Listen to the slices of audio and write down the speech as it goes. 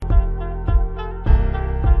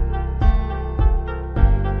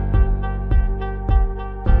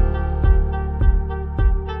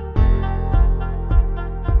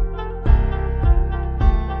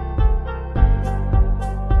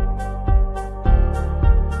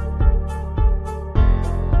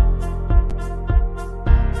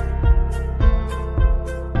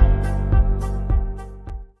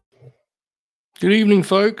Good evening,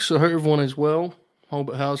 folks. I hope everyone is well.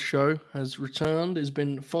 Hulbert House Show has returned. It's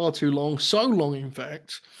been far too long, so long, in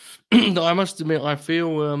fact, that I must admit I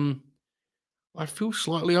feel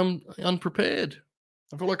slightly unprepared.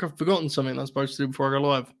 I feel like I've forgotten something that I'm supposed to do before I go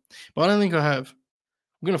live, but I don't think I have.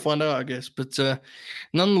 I'm gonna find out, I guess. But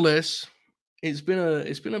nonetheless, it's been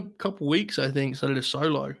a couple weeks, I think, so I did a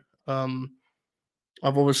solo. Um,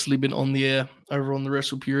 I've obviously been on the air over on the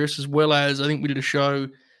Wrestle Purist, as well as I think we did a show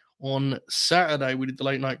on Saturday. We did the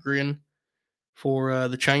late night grin for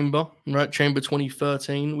the Chamber, right? Chamber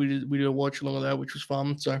 2013. We did a watch along of that, which was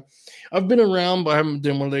fun. So I've been around, but I haven't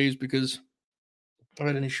done one of these because I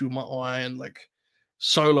had an issue with my eye and like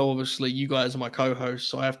solo. Obviously, you guys are my co-hosts,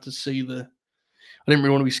 so I have to see the. I didn't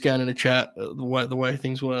really want to be scanning the chat the way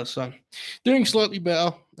things were. So doing slightly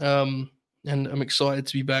better, and I'm excited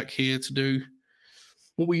to be back here to do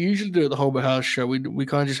what we usually do at the Hulbert House Show. We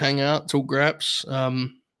kind of just hang out, talk graps.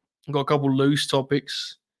 I've got a couple loose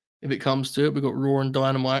topics if it comes to it. We've got Raw and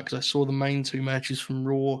Dynamite because I saw the main two matches from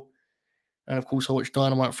Raw. And of course, I watched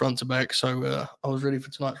Dynamite front to back. So I was ready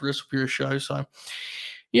for tonight's Wrestle Pure show. So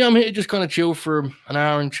yeah, I'm here to just kind of chill for an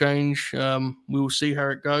hour and change. We will see how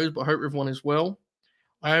it goes, but I hope everyone is well.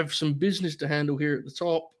 I have some business to handle here at the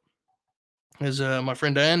top as my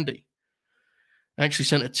friend Andy actually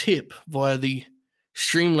sent a tip via the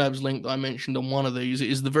Streamlabs link that I mentioned on one of these.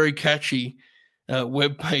 It is the very catchy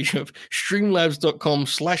webpage of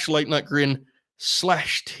streamlabs.com/late night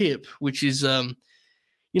grin/tip, which is,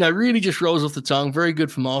 really just rolls off the tongue. Very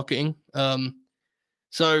good for marketing.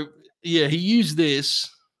 So, yeah, he used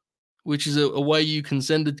this, which is a way you can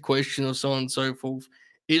send a question or so on and so forth.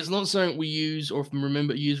 It's not something we use or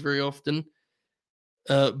remember to use very often,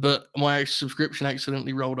 but my subscription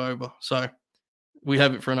accidentally rolled over. So we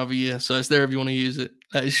have it for another year. So it's there if you want to use it.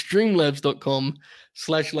 That is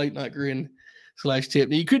streamlabs.com/late night grin/tip.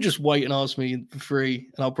 Now, you could just wait and ask me for free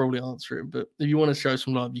and I'll probably answer it. But if you want to show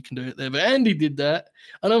some love, you can do it there. But Andy did that.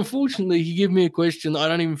 And unfortunately, he gave me a question that I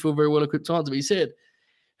don't even feel very well equipped to answer. But he said,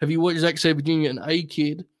 have you watched Zack Sabre Jr. and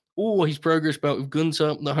A-Kid or his progress bout with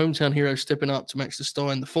Gunther, the hometown hero stepping up to match the style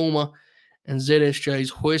in the former, and ZSJ's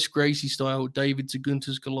Hoist Gracie style, David to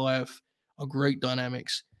Gunther's Goliath are great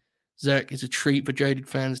dynamics. Zach is a treat for jaded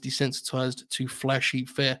fans desensitized to flashy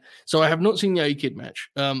fare. So I have not seen the A-Kid match.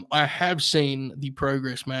 I have seen the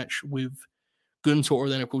progress match with Gunther,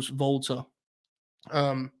 then of course Volta.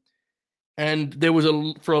 And there was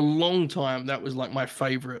for a long time that was like my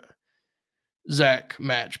favorite Zach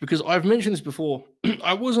match because I've mentioned this before.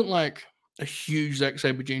 I wasn't like a huge Zack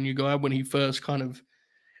Sabre Jr. guy when he first kind of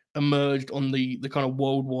emerged on the kind of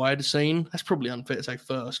worldwide scene. That's probably unfair to say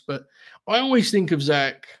first, but I always think of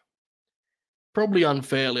Zach probably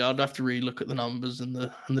unfairly. I'd have to really look at the numbers and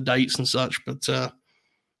the dates and such, but I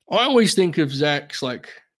always think of Zach's like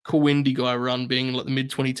cool indie guy run being in like the mid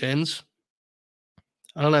 2010s.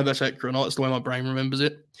 I don't know if that's accurate or not. It's the way my brain remembers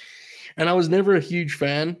it. And I was never a huge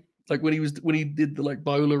fan. Like when he did the like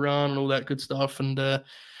bowler run and all that good stuff. And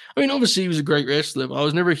obviously he was a great wrestler, but I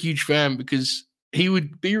was never a huge fan because he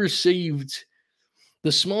would be received.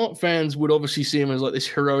 The smart fans would obviously see him as like this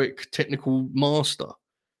heroic technical master.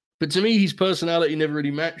 But to me, his personality never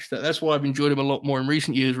really matched that. That's why I've enjoyed him a lot more in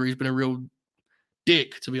recent years where he's been a real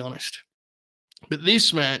dick, to be honest. But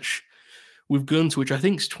this match with Gunther, which I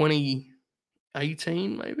think is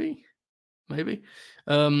 2018, maybe.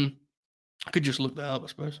 I could just look that up, I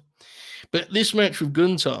suppose. But this match with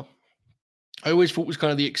Gunther, I always thought was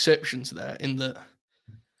kind of the exception to that, in that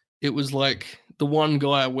it was like the one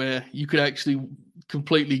guy where you could actually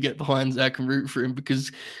completely get behind Zach and root for him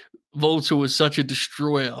because Volta was such a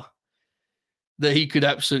destroyer that he could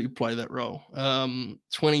absolutely play that role.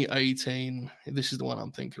 2018, this is the one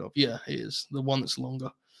I'm thinking of. Yeah, it is. The one that's longer.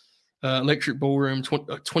 Electric Ballroom,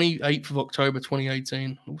 28th of October,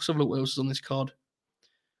 2018. Let's have a look what else is on this card.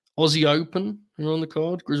 Aussie Open are on the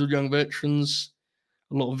card. Grizzled Young Veterans.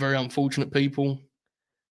 A lot of very unfortunate people.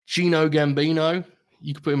 Gino Gambino.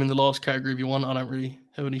 You could put him in the last category if you want. I don't really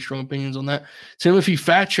have any strong opinions on that. Timothy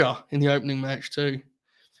Thatcher in the opening match too.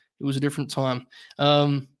 It was a different time.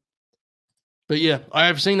 But yeah, I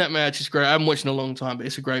have seen that match. It's great. I haven't watched it in a long time, but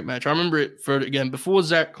it's a great match. I remember it for again before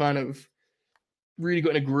Zach kind of really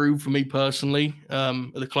got in a groove for me personally.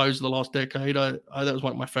 At the close of the last decade, that was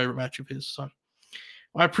one of my favorite match of his. So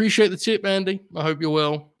I appreciate the tip, Andy. I hope you're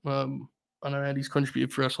well. I know Andy's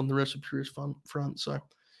contributed for us on the Wrestle Purist front, so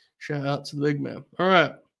shout out to the big man. All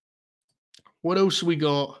right, what else we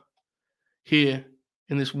got here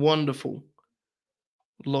in this wonderful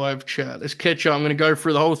live chat? Let's catch up. I'm going to go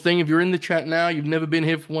through the whole thing. If you're in the chat now, you've never been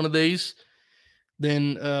here for one of these,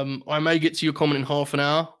 then I may get to your comment in half an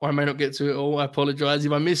hour, or I may not get to it all. I apologize.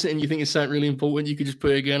 If I miss it and you think it's something really important, you could just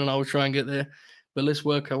put it again and I will try and get there. But let's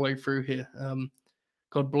work our way through here.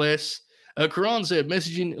 God bless. Karan said,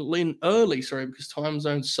 messaging Lynn early, because time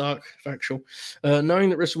zones suck. Factual. Knowing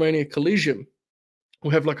that WrestleMania Collision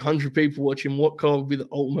will have like 100 people watching, what card would be the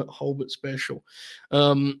ultimate Hulbert special?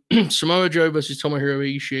 Samoa Joe versus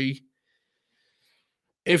Tomohiro Ishii.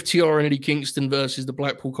 FTR and Eddie Kingston versus the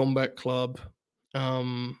Blackpool Combat Club.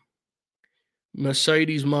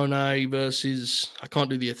 Mercedes Moné versus, I can't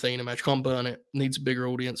do the Athena match, can't burn it, needs a bigger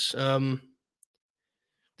audience. There's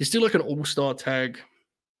still like an all-star tag.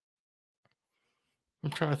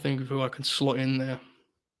 I'm trying to think of who I can slot in there.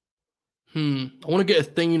 I want to get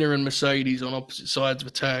Athena and Mercedes on opposite sides of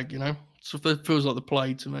a tag, So that feels like the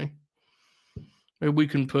play to me. Maybe we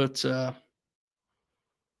can put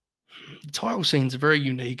the title scenes are very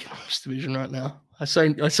unique in this division right now. I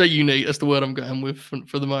say unique. That's the word I'm going with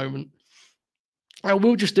for the moment. I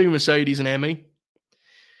will just do Mercedes and Emmy.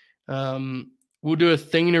 We'll do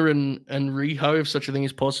Athena and Riho if such a thing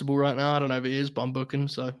is possible right now. I don't know if it is, but I'm booking,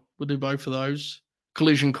 so we'll do both of those.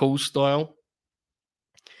 Collision Call style.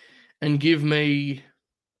 And give me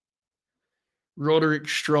Roderick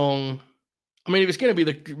Strong. I mean, if it's going to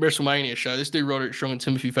be the WrestleMania show, let's do Roderick Strong and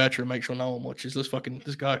Timothy Thatcher and make sure no one watches. Let's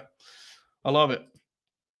go. I love it.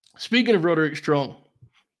 Speaking of Roderick Strong,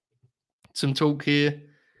 some talk here.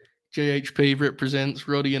 JHP represents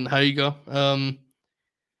Roddy and Hager.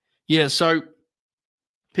 So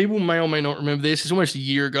people may or may not remember this. It's almost a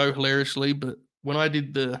year ago, hilariously, but when I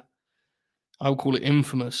did I'll call it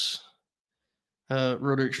infamous,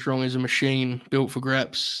 Roderick Strong is a machine built for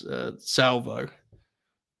graps, salvo.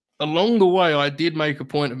 Along the way, I did make a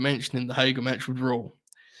point of mentioning the Hager match with Raw.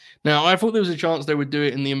 Now, I thought there was a chance they would do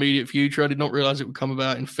it in the immediate future. I did not realize it would come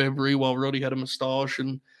about in February while Roddy had a moustache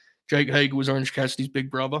and Jake Hager was Orange Cassidy's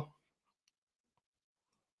big brother.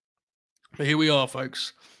 But here we are,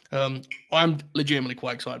 folks. I'm legitimately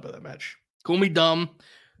quite excited about that match. Call me dumb,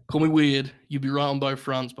 call me weird. You'd be right on both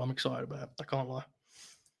fronts, but I'm excited about it. I can't lie.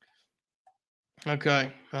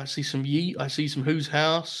 Okay, I see some Yeet. I see some Who's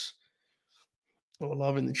House. Oh,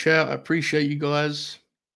 love in the chat. I appreciate you guys.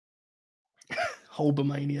 Hulbert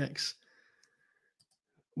maniacs.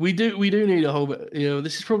 We do need a Hulbert.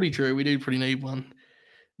 This is probably true. We do pretty need one.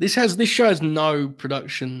 This show has no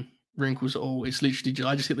production wrinkles at all. It's literally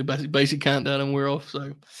I just hit the basic countdown and we're off. So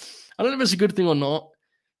I don't know if it's a good thing or not.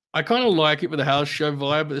 I kind of like it with the house show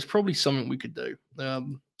vibe, but there's probably something we could do. I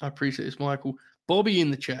appreciate this, Michael. Bobby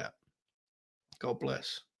in the chat. God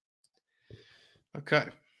bless. Okay.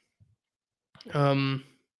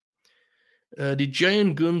 Did Jay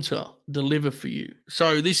and Gunter deliver for you?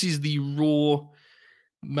 So this is the Raw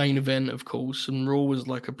main event, of course, and Raw was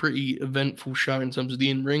like a pretty eventful show in terms of the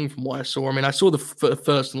in-ring from what I saw. I mean, I saw the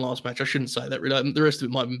first and last match. I shouldn't say that, really. The rest of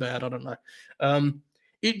it might have been bad. I don't know.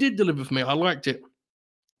 It did deliver for me. I liked it.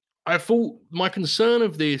 I thought my concern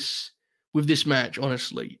with this match,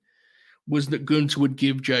 honestly, was that Gunter would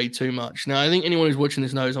give Jay too much. Now, I think anyone who's watching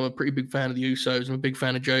this knows I'm a pretty big fan of the Usos. I'm a big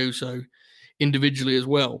fan of Jey Uso individually as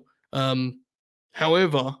well.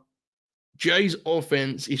 However, Jay's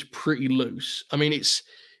offense is pretty loose. I mean,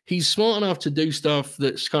 he's smart enough to do stuff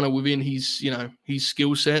that's kind of within his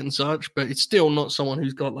skill set and such, but it's still not someone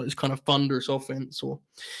who's got like this kind of thunderous offense or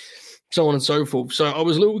so on and so forth. So I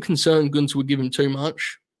was a little concerned Gunter would give him too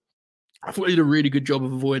much. I thought he did a really good job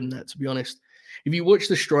of avoiding that, to be honest. If you watch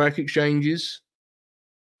the strike exchanges,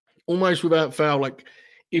 almost without foul, like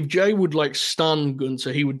if Jay would like stun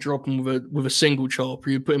Gunter, he would drop him with a single chop, or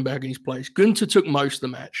he would put him back in his place. Gunter took most of the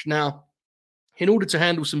match. Now, in order to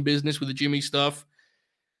handle some business with the Jimmy stuff,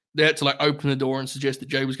 they had to like open the door and suggest that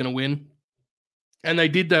Jay was going to win. And they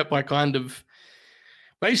did that by kind of,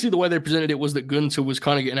 basically the way they presented it was that Gunter was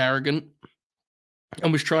kind of getting arrogant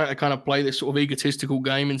and was trying to kind of play this sort of egotistical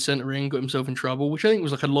game in center ring, got himself in trouble, which I think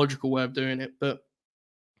was like a logical way of doing it. But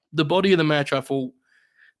the body of the match, I thought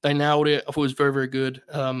they nailed it. I thought it was very, very good.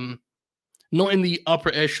 Not in the upper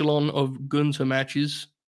echelon of Gunter matches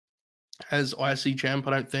as IC champ,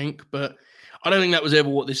 I don't think, but I don't think that was ever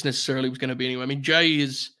what this necessarily was going to be anyway. I mean, Jay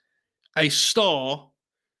is a star,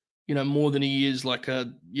 more than he is like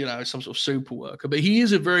some sort of super worker, but he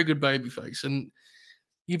is a very good babyface. And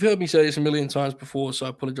you've heard me say this a million times before, so I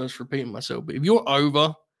apologize for repeating myself. But if you're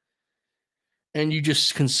over and you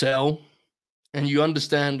just can sell and you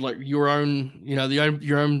understand like your own,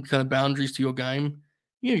 your own kind of boundaries to your game,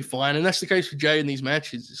 you'll be fine. And that's the case for Jay in these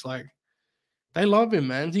matches. It's like they love him,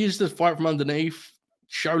 man. He used to fight from underneath,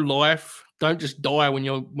 show life. Don't just die when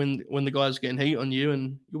the guy's getting heat on you,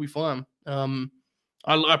 and you'll be fine.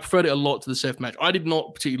 I preferred it a lot to the Seth match. I did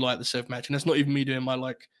not particularly like the Seth match, and that's not even me doing my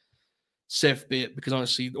like Seth bit, because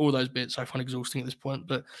honestly, all those bits I find exhausting at this point.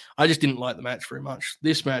 But I just didn't like the match very much.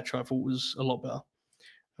 This match I thought was a lot better.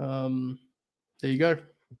 There you go.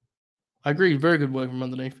 I agree. Very good work from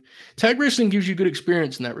underneath. Tag wrestling gives you good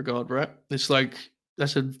experience in that regard, right? It's like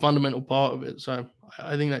that's a fundamental part of it. So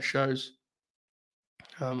I think that shows.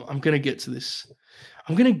 I'm gonna get to this.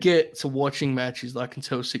 I'm gonna get to watching matches that I can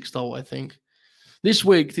tell 6 star. I think this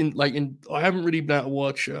week, I haven't really been able to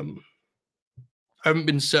watch. I haven't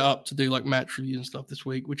been set up to do like match reviews and stuff this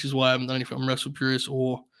week, which is why I haven't done anything on Wrestle Purist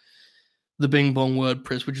or the Bing Bong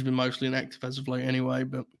WordPress, which has been mostly inactive as of late anyway.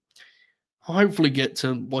 But I'll hopefully get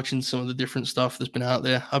to watching some of the different stuff that's been out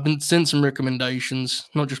there. I've been sent some recommendations,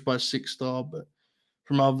 not just by 6 star, but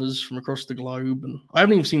from others from across the globe. And I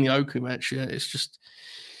haven't even seen the Oku match yet. It's just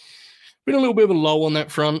been a little bit of a lull on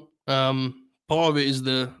that front. Part of it is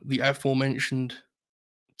the aforementioned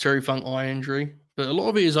Terry Funk eye injury, but a lot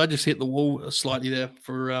of it is I just hit the wall slightly there.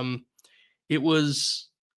 I was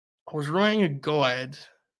writing a guide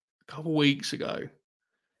a couple weeks ago,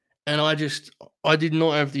 and I did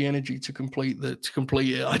not have the energy to complete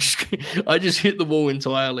it. I just hit the wall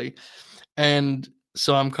entirely, and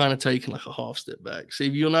so I'm kind of taking like a half step back. So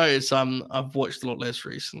if you'll notice, I've watched a lot less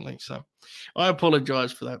recently, so I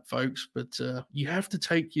apologize for that, folks. But you do have to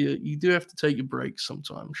take your breaks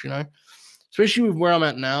sometimes, especially with where I'm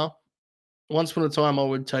at now. Once upon a time, I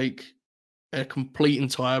would take a complete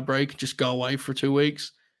entire break, just go away for 2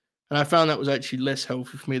 weeks, and I found that was actually less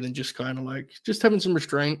healthy for me than just kind of like just having some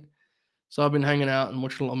restraint. So I've been hanging out and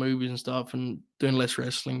watching a lot of movies and stuff and doing less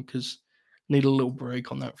wrestling because I need a little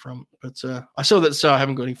break on that front. But I saw that, so I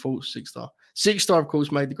haven't got any faults. 6 star. 6 star, of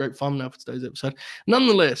course, made the great thumbnail for today's episode.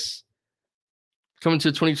 Nonetheless, coming to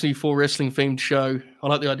a 2024 wrestling themed show. I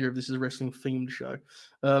like the idea of this as a wrestling themed show.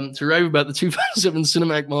 To rave about the 2007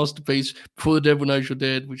 cinematic masterpiece, Before the Devil Knows You're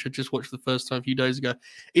Dead, which I just watched the first time a few days ago.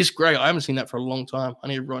 It's great. I haven't seen that for a long time. I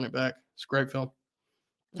need to run it back. It's a great film.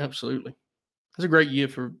 Absolutely. It's a great year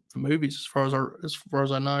for movies, as far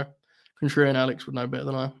as I know. Contrary and Alex would know better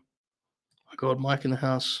than I. My God, Mike in the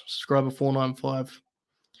house. Subscriber 495.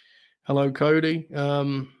 Hello, Cody.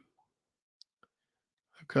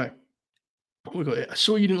 Okay. We got it. I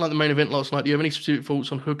saw you didn't like the main event last night. Do you have any specific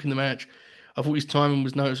thoughts on Hook in the match? I thought his timing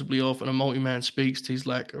was noticeably off, and a multi-man speaks to his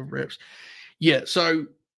lack of reps. Yeah. So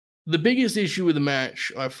the biggest issue with the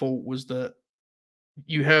match, I thought, was that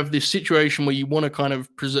you have this situation where you want to kind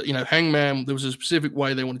of present, Hangman. There was a specific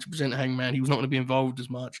way they wanted to present Hangman. He was not going to be involved as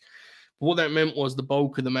much. But what that meant was the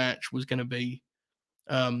bulk of the match was going to be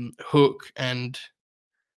Hook and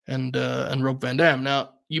Rob Van Dam.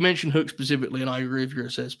 Now, you mentioned Hook specifically, and I agree with your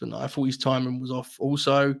assessment. I thought his timing was off.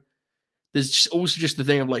 Also, there's also just the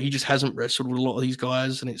thing of like he just hasn't wrestled with a lot of these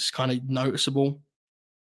guys, and it's kind of noticeable.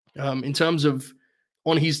 In terms of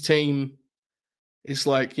on his team, it's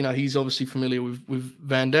like, he's obviously familiar with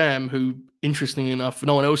Van Dam, who, interestingly enough,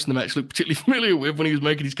 no one else in the match looked particularly familiar with when he was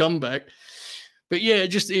making his comeback. But yeah,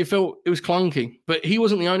 it was clunky. But he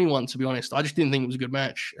wasn't the only one, to be honest. I just didn't think it was a good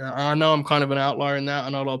match. I know I'm kind of an outlier in that. I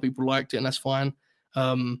know a lot of people liked it, and that's fine.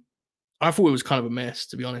 I thought it was kind of a mess,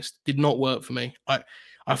 to be honest. Did not work for me.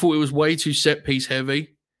 I thought it was way too set piece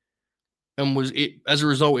heavy. And as a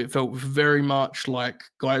result, it felt very much like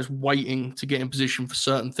guys waiting to get in position for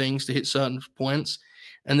certain things to hit certain points.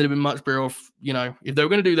 And they'd have been much better off, if they were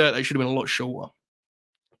going to do that, they should have been a lot shorter.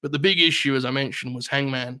 But the big issue, as I mentioned, was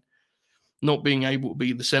Hangman not being able to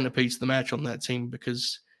be the centerpiece of the match on that team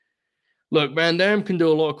because, look, Van Dam can do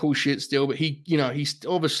a lot of cool shit still, but he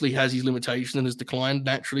obviously has his limitations and has declined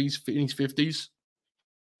naturally. He's in his 50s.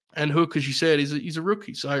 And Hook, as you said, he's a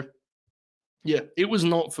rookie. So, yeah, it was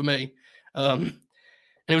not for me. And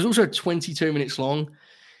it was also 22 minutes long.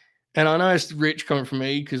 And I know it's rich coming from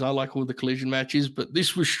me because I like all the collision matches, but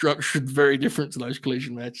this was structured very different to those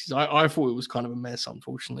collision matches. I thought it was kind of a mess,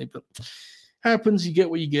 unfortunately, but happens. You get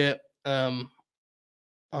what you get. I'm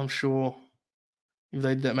sure if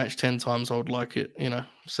they did that match 10 times, I would like it,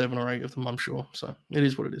 7 or 8 of them, I'm sure. So it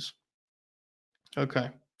is what it is. Okay.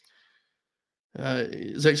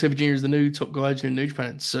 Zack Sabre Jr. is the new top guy in New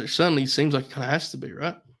Japan. So it certainly seems like it kind of has to be,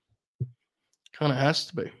 right? Kind of has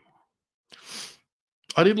to be.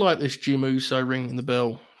 I did like this Jim Uso ringing the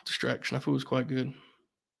bell distraction. I thought it was quite good.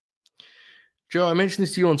 Joe, I mentioned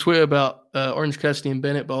this to you on Twitter about Orange Cassidy and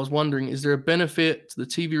Bennett, but I was wondering, is there a benefit to the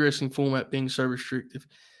TV wrestling format being so restrictive?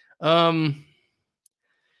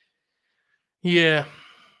 Yeah,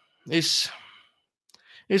 it's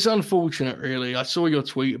unfortunate, really. I saw your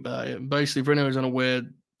tweet about it. Basically, for anyone who's unaware,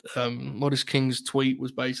 Modest King's tweet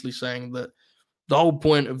was basically saying that the whole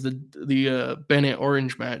point of the Bennett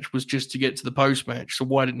Orange match was just to get to the post match. So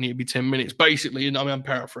why didn't it be 10 minutes? Basically, and I mean, I'm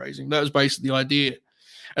paraphrasing. That was basically the idea.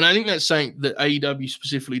 And I think that's something that AEW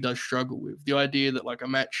specifically does struggle with. The idea that like a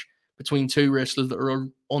match between two wrestlers that are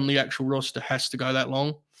on the actual roster has to go that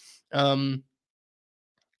long.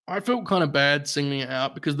 I felt kind of bad singling it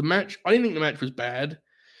out because the match, I didn't think the match was bad.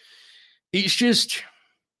 It's just,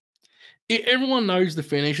 everyone knows the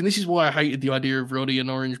finish. And this is why I hated the idea of Roddy and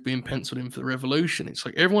Orange being penciled in for the Revolution. It's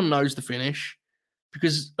like everyone knows the finish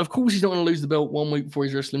because, of course, he's not going to lose the belt 1 week before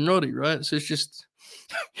he's wrestling Roddy, right? So it's just,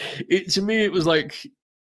 to me, it was like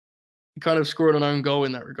kind of scoring an own goal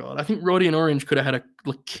in that regard. I think Roddy and Orange could have had a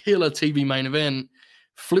killer TV main event,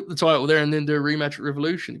 flip the title there, and then do a rematch at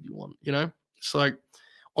Revolution if you want, you know? It's like,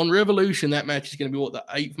 on Revolution, that match is going to be, the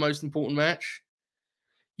 8th most important match?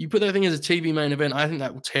 You put that thing as a TV main event, I think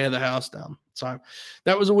that will tear the house down. So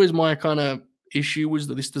that was always my kind of issue, was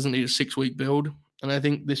that this doesn't need a 6-week build. And I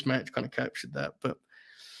think this match kind of captured that. But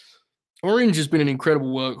Orange has been an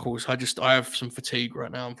incredible workhorse. I have some fatigue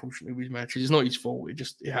right now, unfortunately, with his matches. It's not his fault.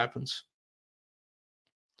 It happens.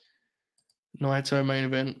 Naito main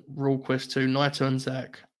event, Raw Quest 2, Naito and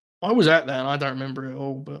Zach. I was at that and I don't remember it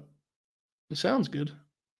all, but it sounds good.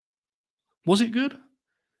 Was it good?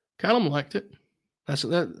 Callum liked it. That's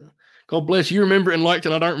that. God bless you. Remember it and liked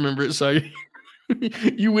it. I don't remember it, so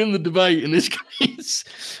you win the debate in this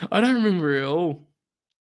case. I don't remember it all.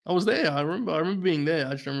 I was there. I remember being there.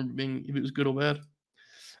 I just don't remember if it was good or bad.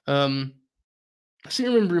 I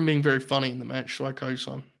still remember him being very funny in the match, so I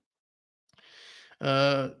co-sign.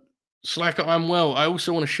 Slacker, I'm well. I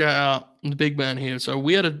also want to shout out the big man here. So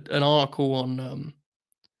we had an article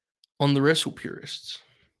on the Wrestle Purists.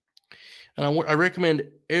 And I recommend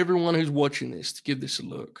everyone who's watching this to give this a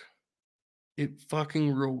look. It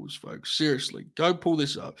fucking rules, folks. Seriously, go pull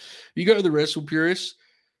this up. If you go to the Wrestle Purists,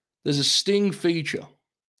 there's a Sting feature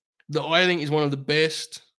that I think is one of the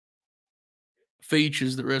best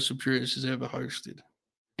features that Wrestle Purists has ever hosted.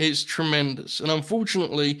 It's tremendous. And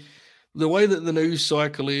unfortunately, the way that the news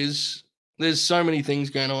cycle is, there's so many things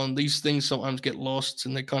going on. These things sometimes get lost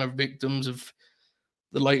and they're kind of victims of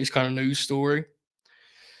the latest kind of news story.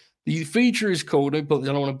 The feature is called, I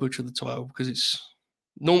don't want to butcher the title because it's,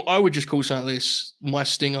 no, I would just call something like this my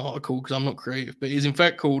Sting article because I'm not creative, but it is in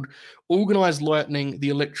fact called Organized Lightning, the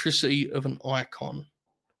Electricity of an Icon.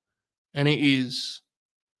 And it is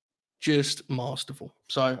just masterful.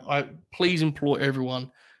 So I please implore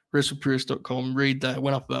everyone, WrestlePurist.com, read that. It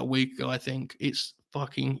went up about a week ago, I think. It's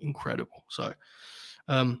fucking incredible. So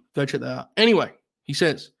go check that out. Anyway, he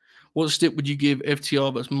says, what step would you give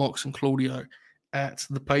FTR versus Mox and Claudio at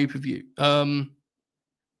the pay-per-view?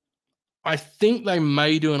 I think they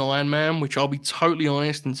may do an Iron Man, which I'll be totally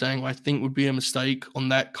honest in saying I think would be a mistake on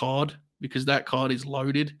that card because that card is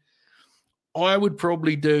loaded. I would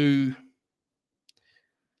probably do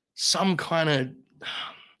some kind of,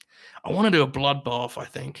 I want to do a bloodbath, I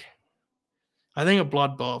think. I think a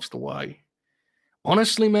bloodbath's the way.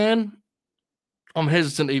 Honestly, man, I'm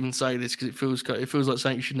hesitant to even say this because it feels like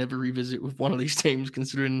something you should never revisit with one of these teams,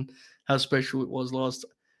 considering how special it was last.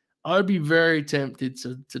 I'd be very tempted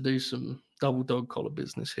to do some double dog collar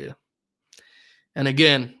business here. And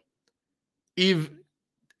again, if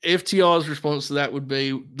FTR's response to that would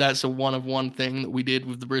be that's a one-of-one thing that we did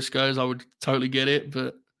with the Briscoes, I would totally get it.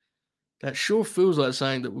 But that sure feels like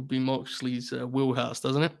saying that would be Moxley's wheelhouse,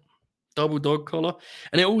 doesn't it? Double dog collar.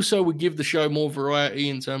 And it also would give the show more variety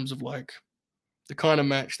in terms of like the kind of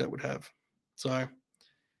match that would have. So,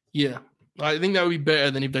 yeah, I think that would be better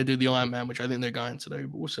than if they do the Iron Man, which I think they're going to do,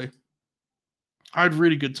 but we'll see. I had a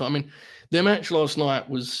really good time. I mean, their match last night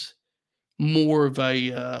was more of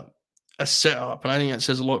a setup, and I think that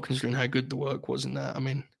says a lot considering how good the work was in that. I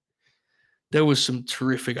mean, there was some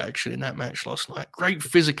terrific action in that match last night. Great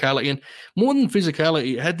physicality, and more than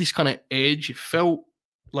physicality, it had this kind of edge. It felt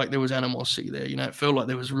like there was animosity there. You know, it felt like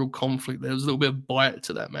there was real conflict. There was a little bit of bite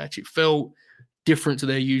to that match. It felt different to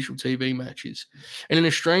their usual TV matches. And in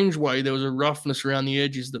a strange way, there was a roughness around the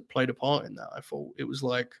edges that played a part in that, I thought. It was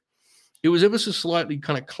ever so slightly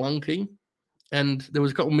kind of clunky. And there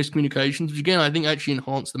was a couple of miscommunications, which again, I think actually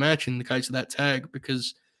enhanced the match in the case of that tag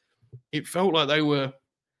because it felt like they were,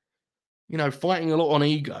 you know, fighting a lot on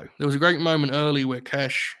ego. There was a great moment early where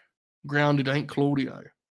Cash grounded, I think, Claudio,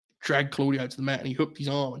 dragged Claudio to the mat and he hooked his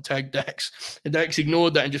arm and tagged Dax. And Dax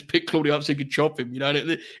ignored that and just picked Claudio up so he could chop him, you know.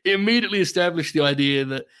 And it immediately established the idea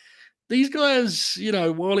that these guys, you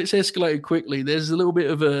know, while it's escalated quickly, there's a little bit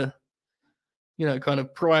of a, you know, kind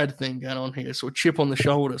of pride thing going on here, sort of chip on the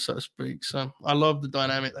shoulder, so to speak. So I love the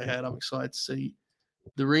dynamic they had. I'm excited to see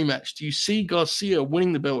the rematch. Do you see Garcia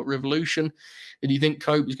winning the belt at Revolution? And do you think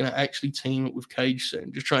Cope is going to actually team up with Cage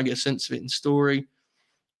soon? Just trying to get a sense of it in story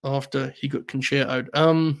after he got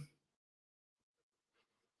concertoed.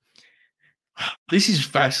 This is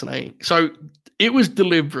fascinating. So it was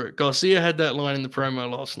deliberate. Garcia had that line in the promo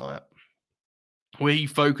last night where he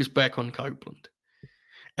focused back on Copeland.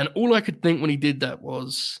 And all I could think when he did that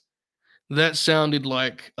was that sounded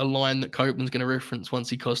like a line that Copeland's going to reference once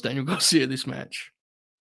he cost Daniel Garcia this match.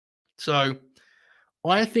 So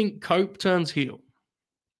I think Cope turns heel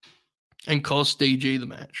and costs DG the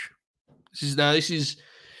match. This is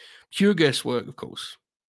pure guesswork, of course.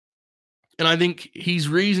 And I think his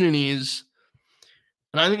reasoning is,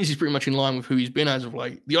 and I think this is pretty much in line with who he's been as of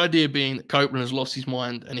late, the idea being that Copeland has lost his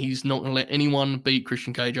mind and he's not going to let anyone beat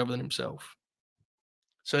Christian Cage other than himself.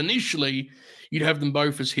 So initially, you'd have them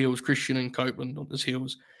both as heels, Christian and Copeland as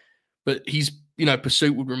heels, but his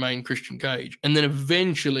pursuit would remain Christian Cage. And then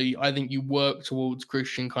eventually, I think you work towards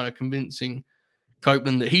Christian kind of convincing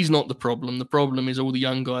Copeland that he's not the problem. The problem is all the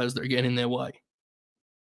young guys that are getting in their way.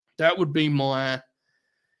 That would be my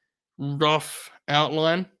rough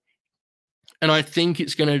outline. And I think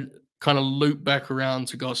it's going to kind of loop back around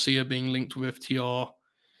to Garcia being linked with FTR.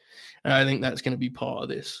 And I think that's going to be part of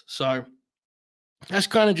this. So that's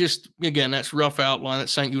kind of just, again, that's rough outline.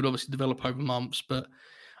 That's something you would obviously develop over months. But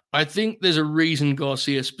I think there's a reason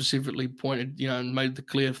Garcia specifically pointed, and made the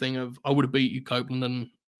clear thing of, I would have beat you, Copeland, and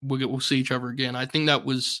we'll see each other again. I think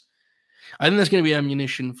that's going to be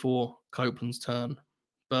ammunition for Copeland's turn.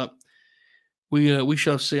 But we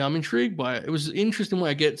shall see. I'm intrigued by it. It was an interesting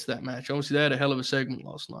way to get to that match. Obviously, they had a hell of a segment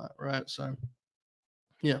last night, right? So,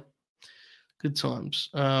 yeah, good times.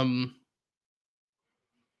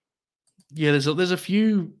 Yeah, there's a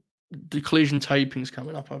few Collision tapings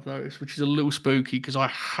coming up, I've noticed, which is a little spooky because I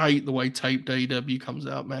hate the way taped AEW comes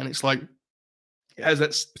out, man. It's like it has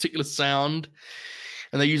that particular sound,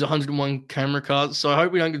 and they use 101 camera cards. So I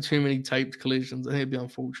hope we don't get too many taped collisions. I think it'd be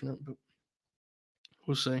unfortunate, but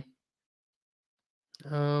we'll see.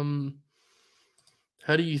 How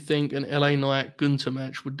do you think an LA Knight Gunter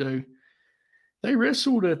match would do? They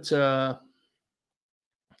wrestled at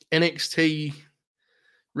NXT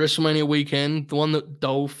WrestleMania weekend, the one that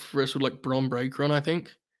Dolph wrestled like Braun Breaker on, I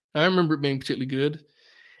think. I remember it being particularly good.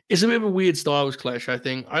 It's a bit of a weird styles clash, I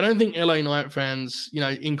think. I don't think LA Knight fans,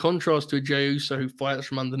 in contrast to a Jey Uso who fights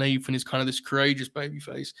from underneath and is kind of this courageous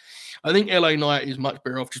babyface, I think LA Knight is much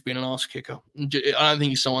better off just being an ass kicker. I don't think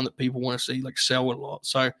he's someone that people want to see like sell a lot.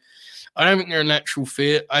 So I don't think they're a natural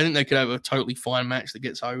fit. I think they could have a totally fine match that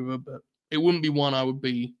gets over, but it wouldn't be one I would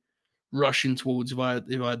be rushing towards if I had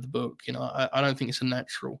the book. I don't think it's a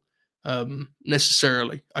natural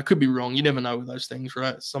necessarily. I could be wrong. You never know with those things,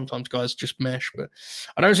 right? Sometimes guys just mesh, but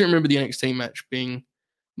I don't remember the NXT match being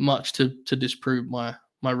much to disprove my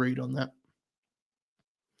read on that.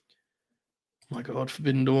 My God,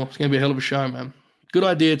 Forbidden Door. It's going to be a hell of a show, man. Good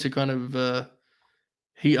idea to kind of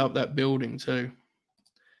heat up that building too.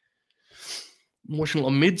 I'm watching a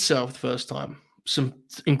lot of Mid-South for the first time. Some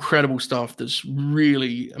incredible stuff that's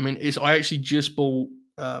really, I actually just bought,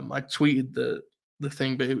 I tweeted the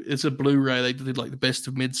thing, but it's a Blu-ray. They did like the best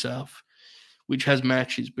of Mid-South, which has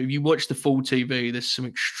matches. But if you watch the full TV, there's some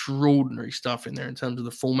extraordinary stuff in there in terms of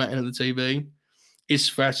the formatting of the TV. It's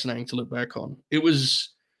fascinating to look back on. It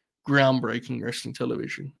was groundbreaking wrestling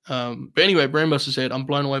television. But anyway, Brainbuster said, I'm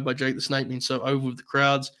blown away by Jake the Snake being so over with the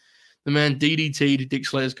crowds. The man DDT to Dick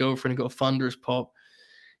Slayer's girlfriend and got a thunderous pop.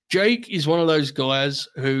 Jake is one of those guys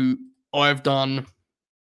who I've done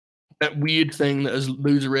that weird thing that as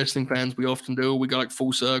loser wrestling fans we often do. We go like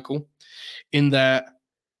full circle in that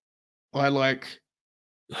I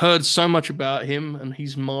heard so much about him and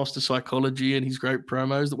his master psychology and his great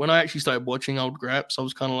promos that when I actually started watching old Graps, I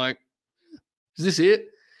was kind of like, is this it?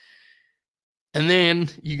 And then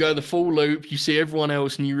you go the full loop, you see everyone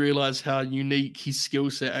else and you realize how unique his skill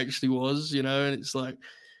set actually was, and it's like,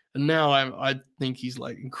 and now I think he's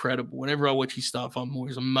like incredible. Whenever I watch his stuff, I'm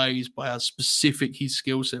always amazed by how specific his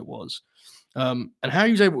skill set was, and how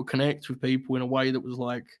he was able to connect with people in a way that was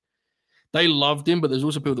like they loved him, but there's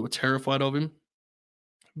also people that were terrified of him.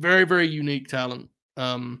 Very, very unique talent.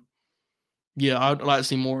 Yeah, I'd like to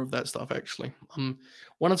see more of that stuff actually.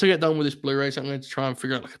 Once I get done with this Blu-ray, I'm going to try and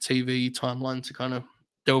figure out like a TV timeline to kind of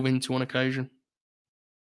delve into on occasion.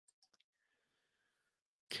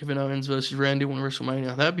 Kevin Owens versus Randy on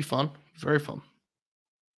WrestleMania. That'd be fun. Very fun.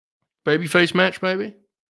 Babyface match, maybe?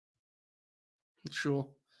 Sure.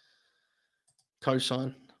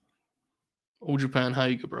 Cosign. All Japan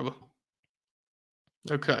Hager, brother.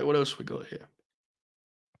 Okay, what else we got here?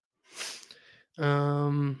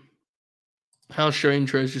 House show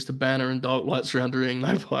intro is just a banner and dark lights around the ring,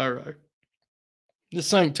 no pyro. There's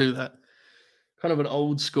something to that. Kind of an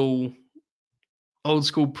old school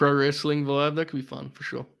pro wrestling vibe. That could be fun for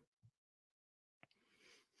sure.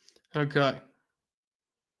 Okay.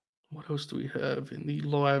 What else do we have in the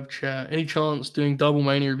live chat? Any chance doing double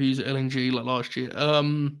Mania reviews at LNG like last year?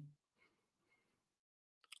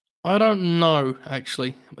 I don't know,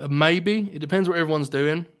 actually. Maybe. It depends what everyone's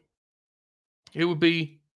doing. It would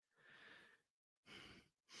be...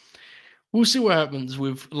 We'll see what happens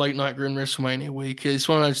with late night during WrestleMania week. It's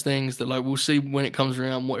one of those things that, like, we'll see when it comes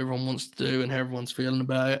around what everyone wants to do and how everyone's feeling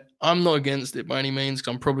about it. I'm not against it by any means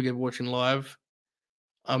because I'm probably going to be watching live.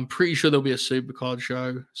 I'm pretty sure there'll be a Supercard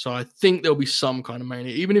show. So I think there'll be some kind of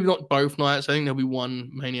Mania. Even if not both nights, I think there'll be one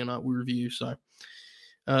Mania night we review. So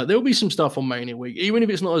there'll be some stuff on Mania week, even if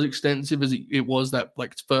it's not as extensive as it was that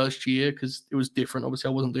like first year because it was different. Obviously,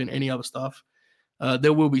 I wasn't doing any other stuff.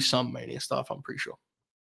 There will be some Mania stuff, I'm pretty sure.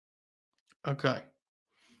 Okay.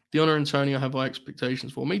 The Honor and Tony, I have high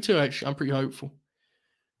expectations for. Me too, actually. I'm pretty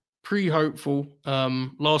hopeful.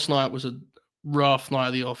 Last night was a rough night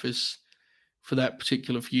at the office for that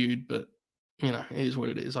particular feud, but you know, it is what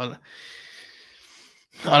it is. I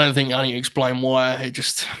don't think I need to explain why. It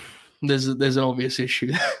just there's an obvious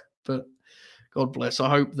issue, but God bless. I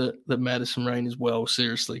hope that Madison Rain is well,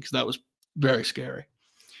 seriously, because that was very scary.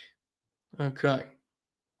 Okay.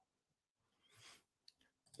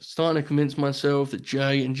 Starting to convince myself that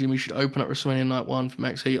Jay and Jimmy should open up WrestleMania Night 1 for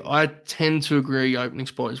Max Heat. I tend to agree opening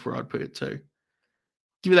spot is where I'd put it too.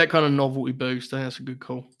 Give you that kind of novelty boost. I think that's a good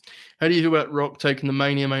call. How do you feel about Rock taking the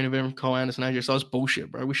Mania main event from Cole Anderson and AJ Styles?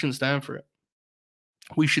 Bullshit, bro. We shouldn't stand for it.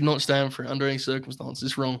 We should not stand for it under any circumstances.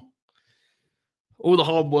 It's wrong. All the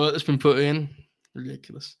hard work that's been put in,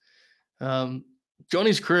 ridiculous.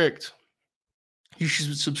 Johnny's correct. You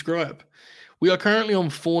should subscribe. We are currently on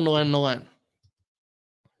 499.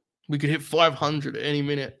 We could hit 500 at any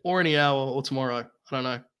minute or any hour or tomorrow. I don't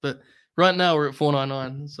know. But right now we're at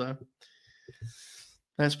 499. So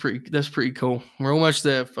that's pretty cool. We're almost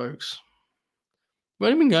there, folks. We've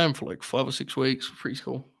only been going for like 5 or 6 weeks. Pretty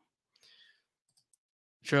cool.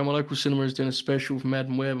 Show my local cinema is doing a special for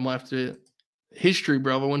Madden Web. I might have to do it. History,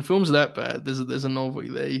 brother. When films are that bad, there's a novelty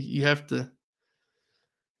there. You have to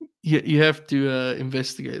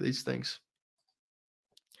investigate these things.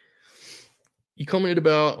 You commented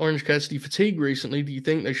about Orange Cassidy fatigue recently. Do you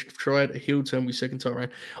think they should have tried a heel turn with second time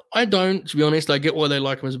around? I don't, to be honest. I get why they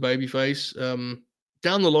like him as a babyface.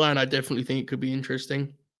 Down the line, I definitely think it could be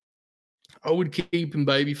interesting. I would keep him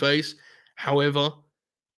babyface. However,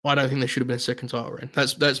 I don't think there should have been a second title reign.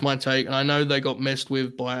 That's my take. And I know they got messed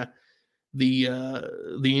with by the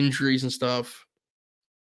injuries and stuff.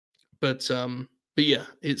 But yeah,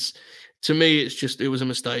 to me, it was a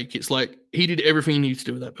mistake. It's like he did everything he needed to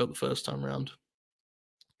do with that belt the first time around.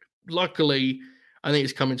 Luckily, I think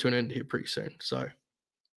it's coming to an end here pretty soon. So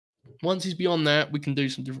once he's beyond that, we can do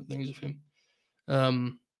some different things with him.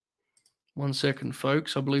 1 second,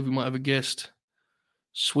 folks. I believe we might have a guest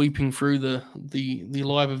sweeping through the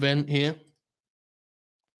live event here.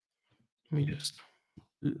 Let me just...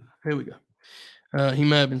 Here we go. He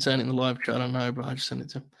may have been saying it in the live chat. I don't know, but I just sent it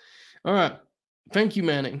to him. All right. Thank you,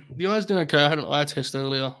 Manning. The eye's doing okay. I had an eye test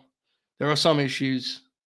earlier. There are some issues,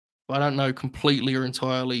 but I don't know completely or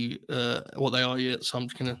entirely what they are yet. So I'm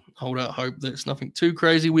just going to hold out hope that it's nothing too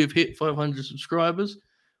crazy. We've hit 500 subscribers,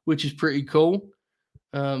 which is pretty cool.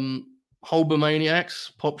 Hulbert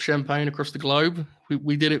Maniacs, pop champagne across the globe.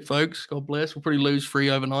 We did it, folks. God bless. We'll probably lose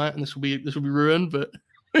 3 overnight, and this will be ruined. But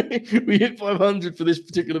we hit 500 for this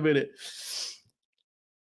particular minute.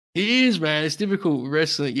 It is, man. It's difficult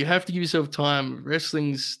wrestling. You have to give yourself time.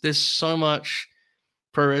 There's so much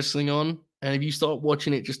pro wrestling on, and if you start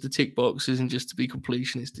watching it just to tick boxes and just to be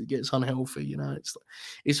completionist, it gets unhealthy. You know,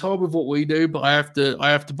 it's hard with what we do, but I have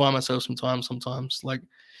to buy myself some time sometimes. Like,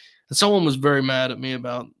 someone was very mad at me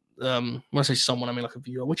about. When I say someone, I mean like a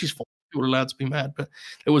viewer, which is fine. People are allowed to be mad, but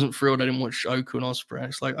it wasn't thrilled. I didn't watch Oku and Osprey.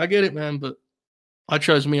 It's like, I get it, man, but I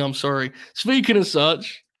chose me. I'm sorry. Speaking of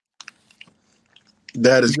such,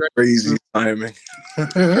 that is crazy timing.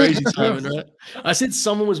 Crazy timing, right? I said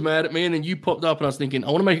someone was mad at me, and then you popped up, and I was thinking, I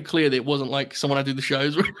want to make it clear that it wasn't like someone I do the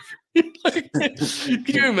shows with. Like, can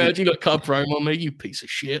you imagine you got cut promo on me, you piece of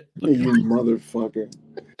shit? Like, you motherfucker.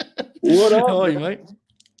 What up? How are you, mate?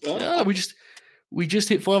 Yeah, we just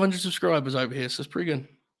hit 500 subscribers over here, so it's pretty good.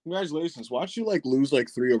 Congratulations. Watch you like lose like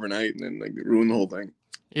 3 overnight and then like ruin the whole thing.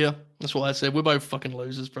 Yeah, that's what I said. We're both fucking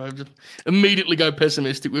losers, bro. Just immediately go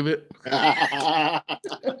pessimistic with it. It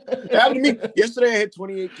happened to me. Yesterday I hit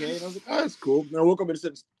 28K and I was like, oh, that's cool. And I woke up and it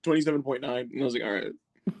said 27.9 and I was like, all right.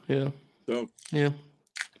 Yeah. So yeah.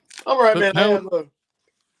 I'm all right, But man. I have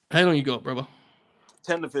how long you got, brother?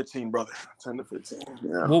 10 to 15, brother. 10 to 15.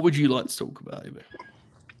 Yeah. What would you like to talk about, Ibou?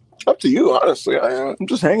 Up to you, honestly. I'm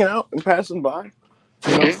just hanging out and passing by.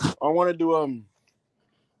 You know, I wanted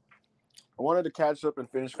to catch up and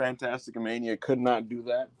finish Fantastic and Mania. Could not do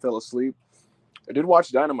that. Fell asleep. I did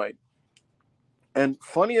watch Dynamite. And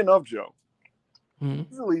funny enough, Joe,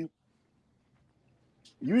 usually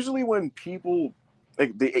when people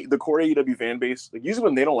like the core AEW fan base, like usually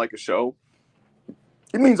when they don't like a show,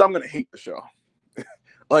 it means I'm gonna hate the show.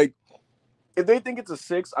 Like if they think it's a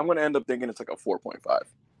 6, I'm gonna end up thinking it's like a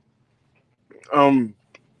 4.5.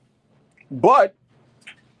 But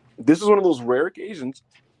this is one of those rare occasions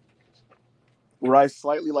where I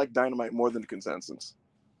slightly like Dynamite more than the consensus.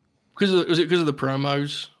 Was it because of the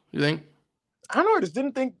promos, you think? I don't know.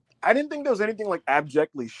 I didn't think there was anything like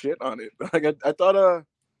abjectly shit on it. Like I thought.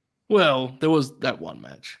 Well, there was that one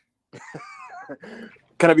match.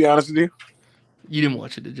 Can I be honest with you? You didn't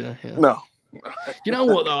watch it, did you? Yeah. No. You know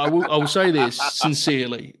what? Though? I will say this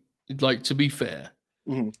sincerely. Like, to be fair,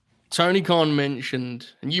 Tony Khan mentioned,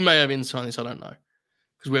 and you may have insight on this, I don't know,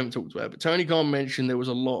 because we haven't talked about it, but Tony Khan mentioned there was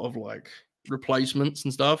a lot of like replacements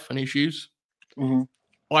and stuff and issues.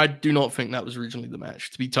 I do not think that was originally the match,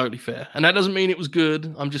 to be totally fair. And that doesn't mean it was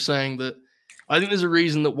good. I'm just saying that I think there's a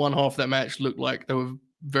reason that one half of that match looked like they were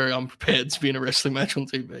very unprepared to be in a wrestling match on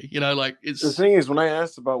TV. You know, like it's the thing is, when I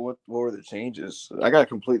asked about what were the changes, I got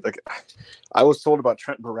complete like I was told about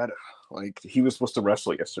Trent Beretta. Like he was supposed to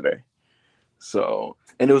wrestle yesterday. So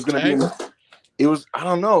and it was gonna be I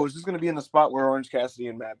don't know, it was just gonna be in the spot where Orange Cassidy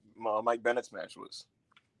and Mike Bennett's match was.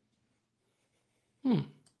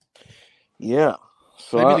 Yeah.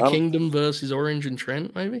 So maybe the Kingdom versus Orange and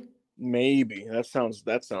Trent, maybe? Maybe. That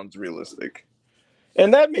sounds realistic.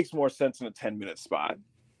 And that makes more sense in a 10-minute spot.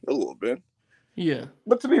 A little bit. Yeah.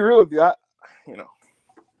 But to be real with you,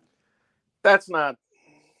 that's not,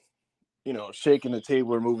 shaking the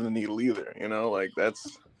table or moving the needle either. Like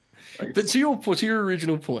that's. Like, but to your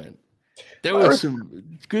original point, there was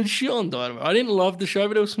some good shit on Dynamite. I didn't love the show,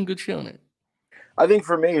 but there was some good shit on it. I think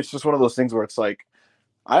for me, it's just one of those things where it's like,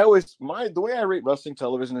 the way I rate wrestling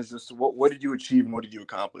television is just what did you achieve and what did you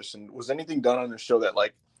accomplish? And was anything done on the show that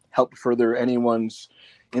like helped further anyone's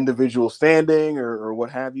individual standing or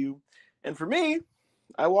what have you? And for me,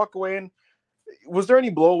 I walk away and was there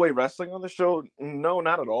any blowaway wrestling on the show? No,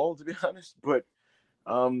 not at all, to be honest. But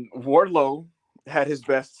Wardlow had his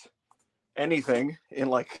best anything in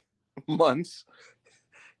like months.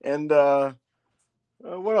 And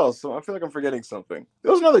what else? I feel like I'm forgetting something.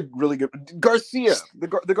 There was another really good Garcia. The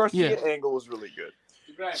Garcia angle was really good.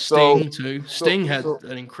 Sting too. Sting had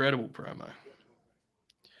an incredible promo.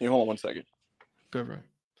 Hold on one second. Go right.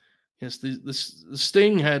 Yes, the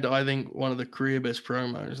Sting had, I think, one of the career best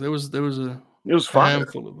promos. There was a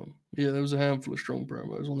handful of them. Yeah, there was a handful of strong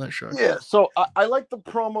promos on that show. Yeah, so I like the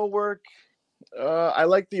promo work. I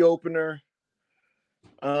like the opener.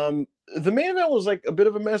 The main event was like a bit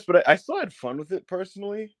of a mess, but I still had fun with it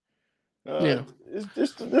personally.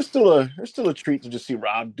 There's still a treat to just see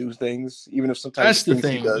Rob do things, even if sometimes that's the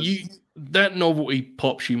thing. That novelty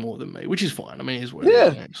pops you more than me, which is fine. I mean, it's what it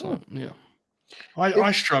is. Excellent. Yeah.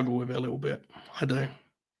 I struggle with it a little bit. I do.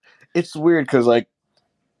 It's weird because like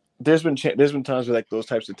there's been times where like those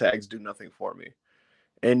types of tags do nothing for me,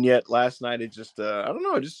 and yet last night it just I don't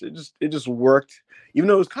know, it just worked, even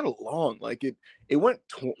though it was kind of long. Like it went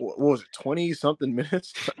what was it, 20 something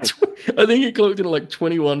minutes? I think it clocked in like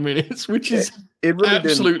 21 minutes, which is it really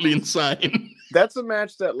absolutely insane. That's a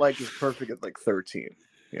match that like is perfect at like 13,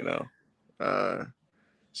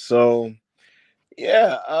 so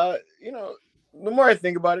yeah, the more I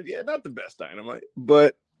think about it, not the best Dynamite,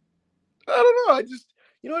 but I don't know. I just,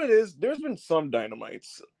 what it is? There's been some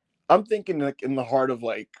Dynamites. I'm thinking like in the heart of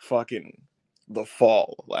like fucking the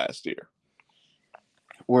fall last year,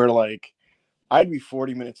 where like I'd be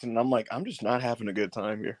 40 minutes and I'm like, I'm just not having a good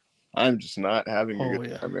time here. I'm just not having a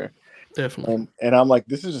good time here. Definitely. And I'm like,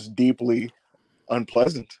 this is just deeply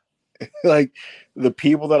unpleasant. Like the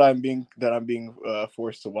people that I'm being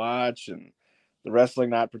forced to watch and the wrestling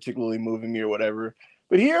not particularly moving me or whatever.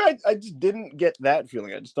 But here, I just didn't get that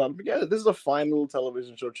feeling. I just thought, this is a fine little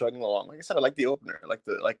television show chugging along. Like I said, I like the opener, I like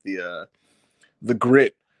the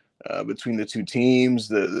grit between the two teams,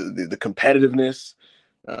 the competitiveness,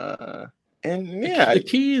 and yeah. The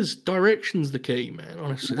key is direction's the key, man.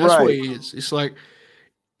 Honestly, that's what it is. It's like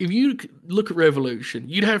if you look at Revolution,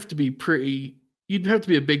 you'd have to be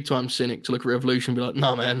a big time cynic to look at Revolution and be like,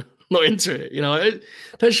 no, man, not into it.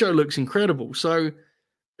 That show looks incredible. So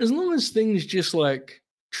as long as things just like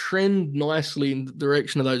trend nicely in the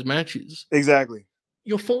direction of those matches, exactly,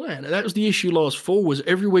 you're fine. That was the issue last fall. Was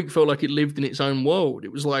every week felt like it lived in its own world.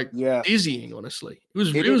 It was like Yeah. dizzying. Honestly,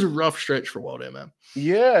 it It was is. a rough stretch for a while there, man.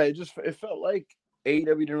 Yeah, it felt like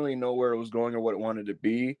AEW didn't really know where it was going or what it wanted to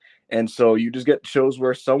be, and so you just get shows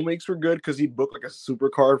where some weeks were good because he'd book like a super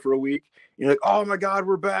card for a week. You're like, oh my god,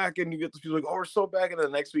 we're back, and you get these people like, oh, we're so back, and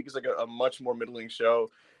then the next week is like a much more middling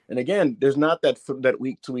show. And again, there's not that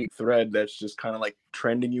week to week thread that's just kind of like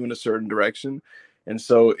trending you in a certain direction, and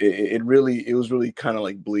so it was really kind of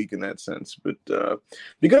like bleak in that sense. But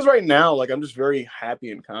because right now, like I'm just very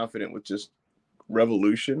happy and confident with just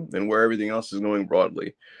Revolution and where everything else is going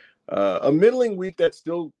broadly. A middling week that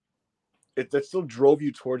still drove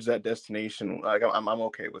you towards that destination. Like I'm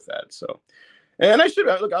okay with that. So, and I should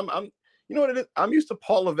look. You know what it is. I'm used to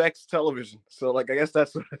Paul Levesque's television. So like I guess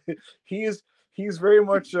that's what he's very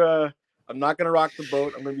much. I'm not gonna rock the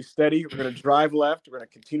boat. I'm gonna be steady. We're gonna drive left. We're gonna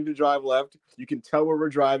continue to drive left. You can tell where we're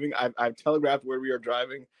driving. I've telegraphed where we are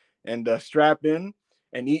driving, and strap in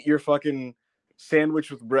and eat your fucking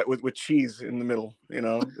sandwich with bread with cheese in the middle. You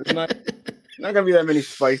know, it's not gonna be that many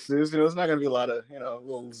spices. You know, it's not gonna be a lot of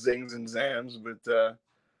little zings and zams, but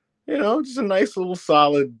just a nice little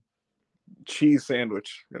solid cheese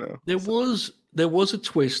sandwich. You know, There was a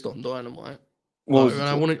twist on Dynamite, what though, was and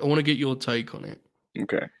it? I want to get your take on it.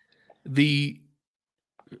 Okay. The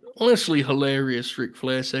honestly hilarious Ric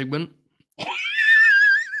Flair segment.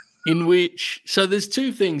 In which, so there's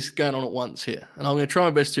two things going on at once here, and I'm going to try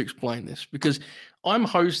my best to explain this because I'm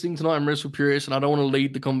hosting tonight. I'm Wrestle Curious, and I don't want to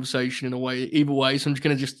lead the conversation in a way either way. So I'm just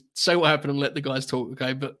going to just say what happened and let the guys talk.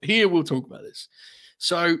 Okay, but here we'll talk about this.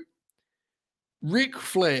 So Ric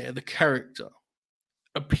Flair, the character,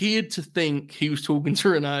 appeared to think he was talking to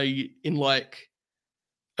Renee in like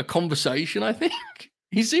a conversation. I think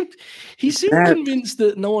he seemed convinced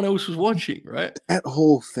that no one else was watching. Right? That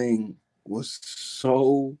whole thing was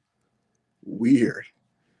so weird,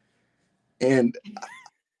 and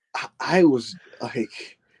I was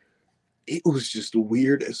like, it was just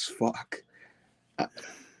weird as fuck.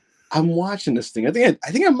 I'm watching this thing. I think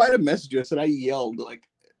I might have messaged you. I said I yelled like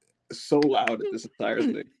so loud at this entire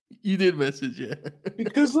thing. You did message, yeah.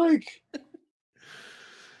 Because like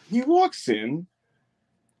he walks in,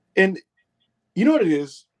 and you know what it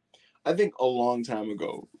is? I think a long time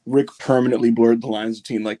ago, Rick permanently blurred the lines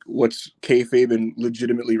between like what's kayfabe and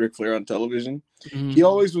legitimately Ric Flair on television. Mm.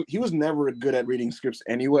 He was never good at reading scripts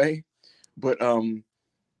anyway, but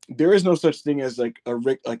there is no such thing as like a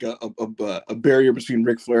barrier between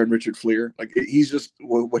Ric Flair and Richard Fleer. Like he's just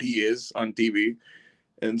what he is on TV,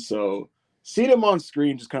 and so seeing him on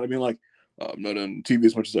screen just kind of being like, I'm not on TV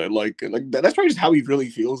as much as I like, and like that's probably just how he really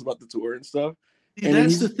feels about the tour and stuff. And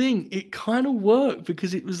That's the thing. It kind of worked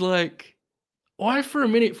because it was like, I for a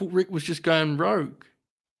minute thought Rick was just going rogue.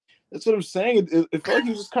 That's what I'm saying. It felt like he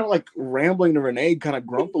was just kind of like rambling to Renee, kind of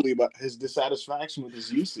grumpily about his dissatisfaction with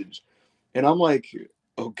his usage. And I'm like,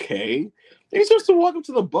 okay. And he starts to walk up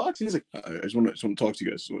to the Bucks. And he's like, I just want to talk to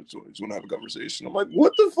you guys. So I just want to have a conversation. I'm like,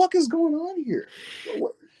 what the fuck is going on here?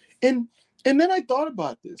 What? And then I thought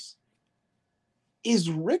about this.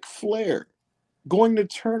 Is Ric Flair going to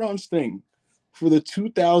turn on Sting for the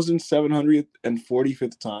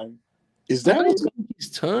 2,745th time? Is that I don't think he's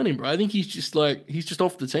turning, bro? I think he's just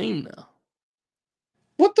off the team now.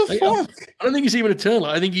 What the fuck? I don't think he's even a turn.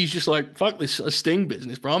 I think he's just like, fuck this a Sting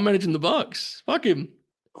business, bro. I'm managing the Bucks. Fuck him.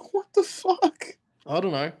 What the fuck? I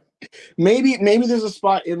don't know. Maybe there's a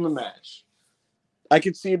spot in the match. I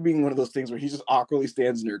could see it being one of those things where he just awkwardly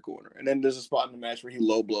stands in your corner, and then there's a spot in the match where he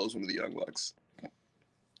low blows one of the Young Bucks.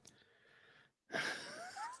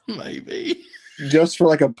 Maybe. Just for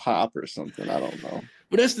like a pop or something. I don't know.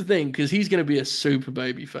 But that's the thing, because he's going to be a super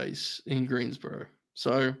baby face in Greensboro.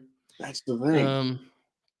 So that's the thing.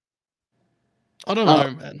 I don't know,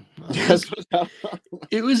 man.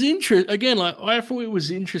 It was interesting. Again, like I thought it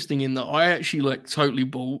was interesting in that I actually like totally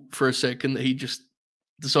bought for a second that he just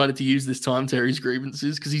decided to use this time to air his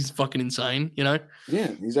grievances because he's fucking insane, you know?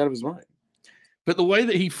 Yeah, he's out of his mind. But the way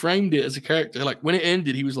that he framed it as a character, like when it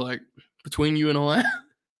ended, he was like, between you and I.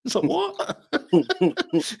 It's like, what?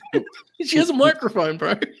 She has a microphone,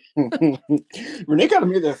 bro. Renee kind of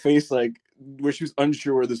made that face like where she was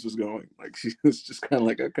unsure where this was going. Like she was just kind of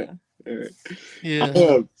like, okay. All right.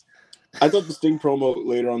 Yeah. I thought the Sting promo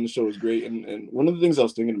later on the show was great. And one of the things I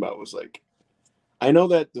was thinking about was like, I know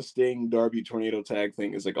that the Sting Darby Tornado tag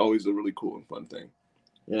thing is like always a really cool and fun thing.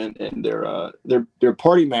 And their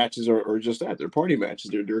party matches are just that. They're party matches.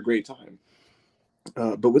 They're a great time.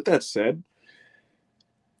 But with that said,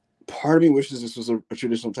 part of me wishes this was a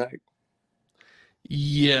traditional tag.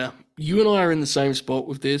 Yeah, you and I are in the same spot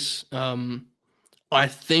with this. I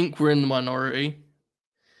think we're in the minority.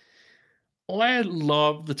 I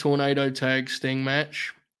love the Tornado Tag Sting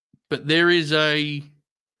match, but the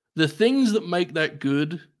things that make that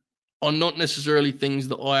good are not necessarily things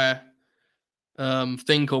that I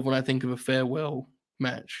think of when I think of a farewell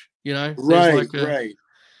match. You know, there's Right, right.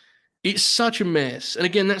 it's such a mess, and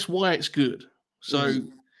again, that's why it's good. So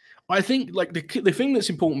Mhm. I think like the thing that's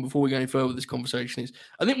important before we go any further with this conversation is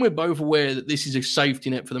I think we're both aware that this is a safety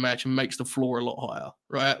net for the match and makes the floor a lot higher,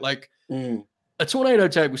 right? Like Mm. a tornado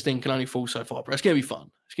tag with Sting can only fall so far, but it's gonna be fun.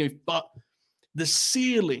 But the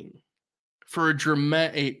ceiling for a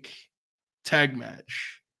dramatic tag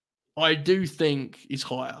match, I do think is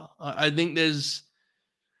higher. I think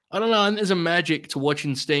I don't know, and there's a magic to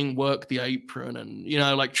watching Sting work the apron and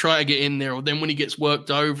like try to get in there, or then when he gets worked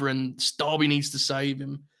over and Darby needs to save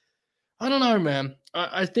him. I don't know, man.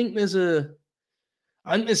 I think there's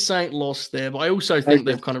something lost there, but I also I think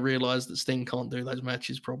agree. they've kind of realized that Sting can't do those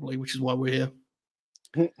matches probably, which is why we're here.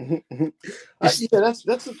 Yeah, that's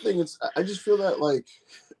the thing. I just feel that like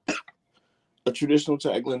a traditional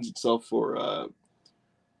tag lends itself for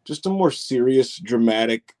just a more serious,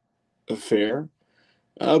 dramatic affair.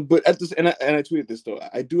 But at this, and I tweeted this though,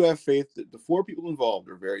 I do have faith that the four people involved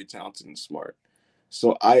are very talented and smart.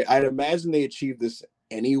 So I'd imagine they achieved this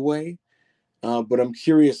anyway. But I'm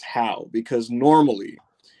curious how, because normally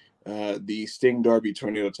the Sting Darby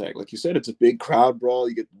tornado tag, like you said, it's a big crowd brawl.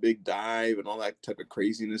 You get the big dive and all that type of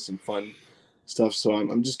craziness and fun stuff. So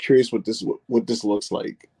I'm just curious what this looks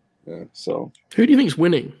like. So Who do you think's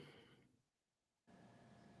winning?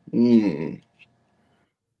 mm,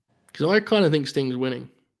 Because I kind of think Sting's winning.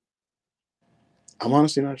 I'm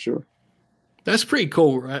honestly not sure. That's pretty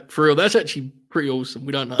cool, right? For real, that's actually pretty awesome.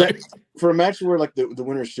 We don't know. That, for a match where like the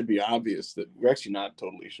winner should be obvious, that we're actually not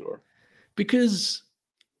totally sure. Because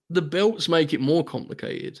the belts make it more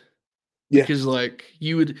complicated. Yeah. Because like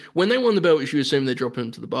when they won the belts, you assume they're dropping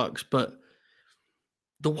them to the Bucks, but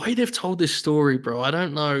the way they've told this story, bro, I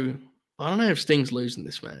don't know. I don't know if Sting's losing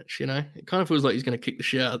this match. It kind of feels like he's going to kick the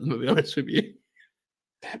shit out of them. To be honest with you,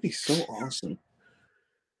 That'd be so awesome.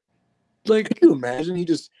 like, Can you imagine? He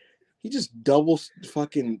just double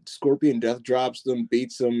fucking Scorpion death drops them,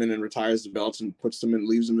 beats them, and then retires the belts and puts them and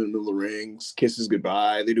leaves them in the middle of the rings, kisses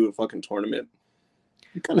goodbye. They do a fucking tournament.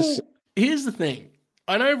 Kind of well, here's the thing.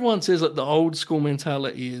 I know everyone says like the old school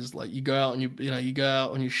mentality is like you go out and you go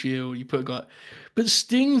out on your shield, you put a guy, but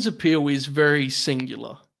Sting's appeal is very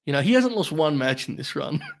singular. He hasn't lost one match in this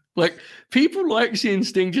run. Like people like seeing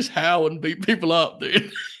Sting just howl and beat people up,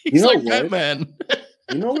 dude. you He's know like what? Batman.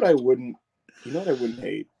 You know what I wouldn't. You know what I wouldn't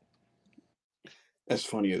hate. As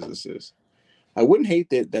funny as this is, I wouldn't hate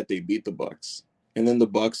that they beat the Bucks, and then the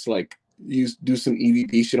Bucks like do some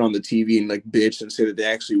EVP shit on the TV and like bitch and say that they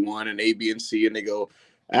actually won and A, B, and C, and they go,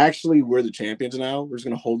 actually, we're the champions now. We're just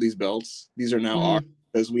gonna hold these belts. These are now ours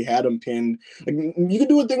because we had them pinned. Like you can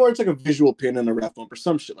do a thing where it's like a visual pin and a ref bump or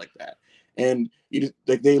some shit like that. And you just,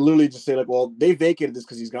 like they literally just say like, well, they vacated this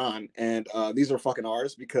because he's gone, and these are fucking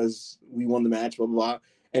ours because we won the match, blah blah blah.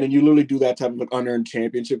 And then you literally do that type of like unearned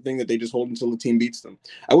championship thing that they just hold until the team beats them.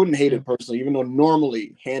 I wouldn't hate it personally, even though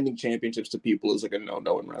normally handing championships to people is like a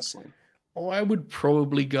no-no in wrestling. I would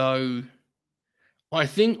probably go. I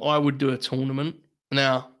think I would do a tournament.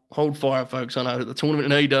 Now, hold fire, folks. I know the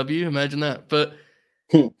tournament in AEW, imagine that. But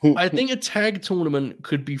I think a tag tournament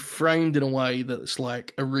could be framed in a way that's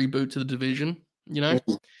like a reboot to the division,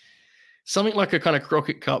 Something like a kind of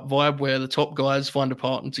Crockett Cup vibe where the top guys find a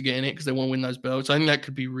partner to get in it because they want to win those belts. I think that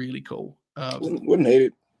could be really cool. Wouldn't hate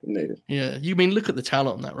it. Wouldn't hate it. Yeah, you mean look at the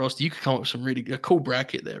talent on that roster. You could come up with some really a cool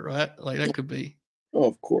bracket there, right? Like that could be. Oh,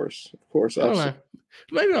 of course, I don't know.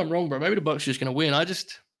 Maybe I'm wrong, bro. Maybe the Bucks are just going to win.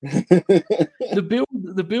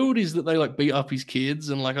 The build is that they like beat up his kids,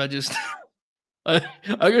 and like I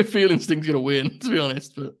got a feeling Sting's going to win. To be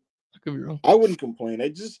honest, but I could be wrong. I wouldn't complain. I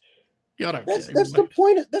don't that's care. That's the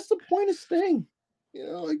point. That's the point of Sting.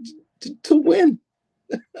 Like to win.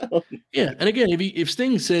 Yeah, and again, if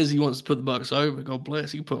Sting says he wants to put the Bucks over, God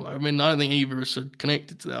bless, he can put them over. I mean, I don't think either of us are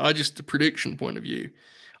connected to that. The prediction point of view,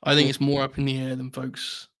 I think it's more up in the air than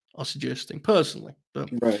folks are suggesting, personally. But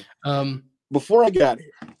right. Before I got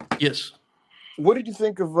here, yes, what did you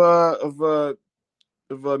think of Mr.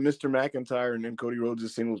 McIntyre and then Cody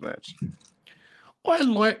Rhodes' singles match? I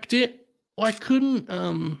liked it. I couldn't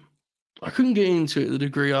get into it the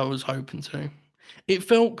degree I was hoping to. It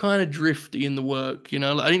felt kind of drifty in the work, I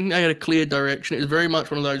didn't think they had a clear direction. It was very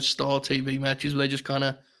much one of those Star TV matches where they just kind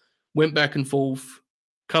of went back and forth,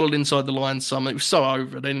 cuddled inside the line some. It was so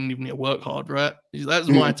over. They didn't even need to work hard, right? That's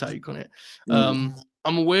my take on it.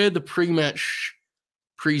 I'm aware the pre-match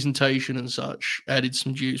presentation and such added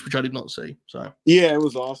some juice, which I did not see. So yeah, it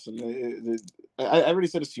was awesome. I already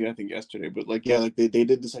said this to you, I think, yesterday, but like, yeah, like they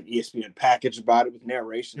did this like ESPN package about it with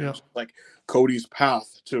narration. Yeah. It was like Cody's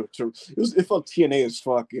path to it felt TNA as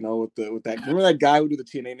fuck, you know, with that. Remember that guy who did the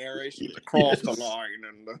TNA narration? Across the line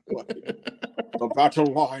and the battle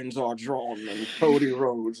lines are drawn and Cody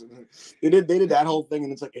Rhodes. And they did that whole thing,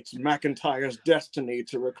 and it's like it's McIntyre's destiny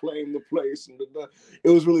to reclaim the place, and it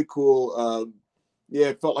was really cool. Yeah,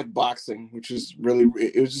 it felt like boxing, which is really,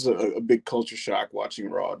 it was just a big culture shock watching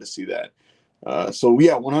Raw to see that. So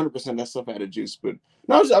yeah, 100% that stuff added juice. But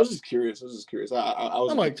no, I was just curious. I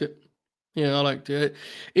liked it. Yeah, I liked it.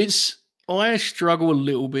 I struggle a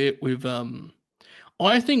little bit with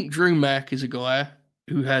I think Drew Mack is a guy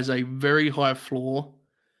who has a very high floor,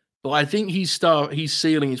 but I think his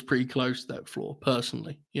ceiling is pretty close to that floor,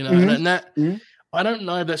 personally. You know, and that I don't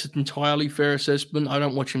know if that's an entirely fair assessment. I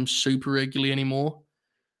don't watch him super regularly anymore.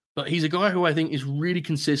 But he's a guy who I think is really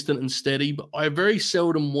consistent and steady. But I very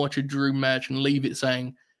seldom watch a Drew match and leave it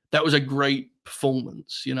saying that was a great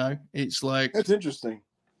performance. You know, it's like that's interesting.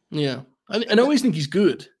 Yeah, I always think he's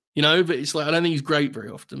good. You know, but it's like I don't think he's great very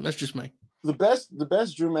often. That's just me. The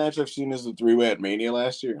best Drew match I've seen is the 3-way at Mania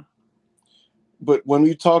last year. But when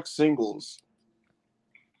we talk singles,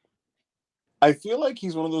 I feel like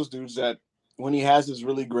he's one of those dudes that when he has this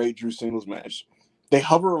really great Drew singles match, they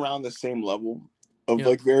hover around the same level of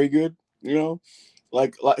like very good, you know,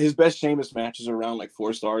 like his best Sheamus matches are around like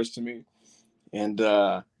 4 stars to me, and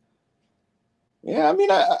yeah, I mean,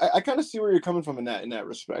 I kind of see where you're coming from in that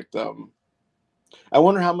respect. I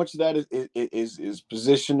wonder how much of that is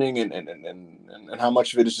positioning and how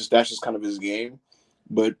much of it is that's just kind of his game.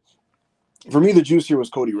 But for me, the juice here was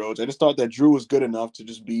Cody Rhodes. I just thought that Drew was good enough to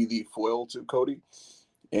just be the foil to Cody,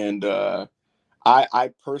 and I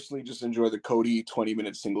personally just enjoy the Cody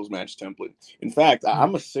 20-minute singles match template. In fact,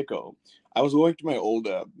 I'm a sicko. I was going through my old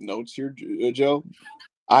notes here, Joe.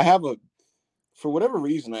 For whatever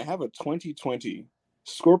reason, I have a 2020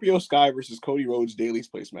 Scorpio Sky versus Cody Rhodes Daily's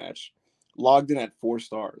Place match logged in at 4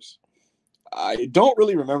 stars. I don't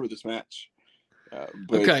really remember this match.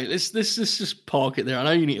 But... Okay, let's just park it there. I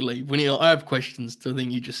know you need to leave. I have questions to the thing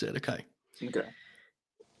you just said. Okay.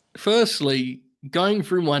 Firstly, going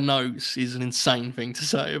through my notes is an insane thing to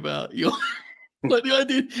say about your like the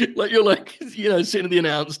idea, like you're like, you know, sitting at the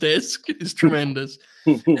announce desk is tremendous.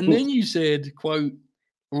 And then you said, quote,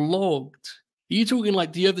 logged. Are you talking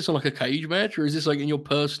like, do you have this on like a cage match, or is this like in your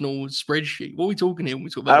personal spreadsheet? What are we talking here when we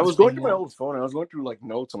talk about I was going through my old phone. I was going through like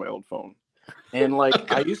notes on my old phone. And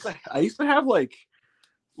like I used to have like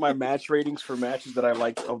my match ratings for matches that I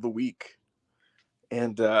liked of the week.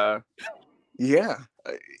 And yeah,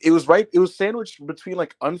 it was sandwiched between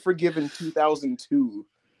like Unforgiven 2002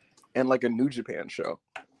 and like a New Japan show.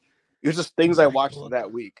 It was just things I watched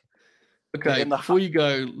that week. Okay, before you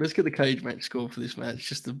go, let's get the cage match score for this match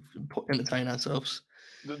just to entertain ourselves.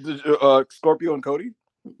 The Scorpio and Cody?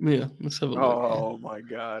 Yeah, let's have a look. Oh my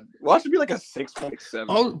god. Well, it should be like a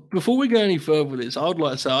 6.7. Before we go any further with this, I would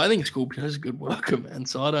like to say I think Scorpio is a good worker, man.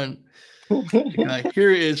 So I don't. Okay,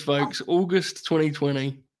 here it is, folks. August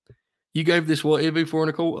 2020. You gave this what, Ibou,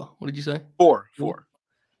 4.25? What did you say? 4.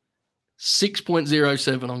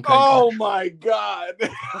 6.07 on Cage Oh match. my god.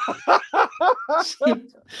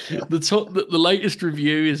 The latest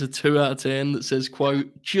review is a 2 out of 10 that says, quote,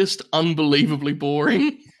 just unbelievably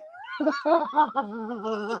boring.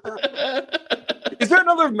 Is there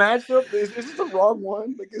another matchup? Is this the wrong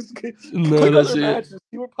one? Like, no, that's it. Matches,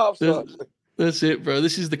 see what pops up. That's it, bro.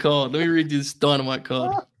 This is the card. Let me read this Dynamite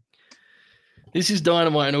card. This is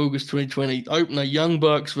Dynamite in August 2020. Opener, Young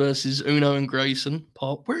Bucks versus Uno and Grayson.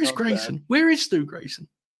 Pop. Where is Grayson? Bad. Where is Stu Grayson?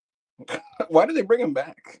 Why did they bring him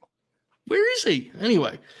back? Where is he?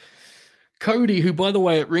 Anyway, Cody, who, by the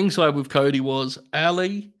way, at ringside with Cody was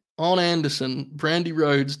Ali, Arn Anderson, Brandy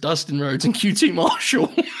Rhodes, Dustin Rhodes, and QT Marshall.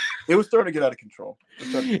 It was starting to get out of control.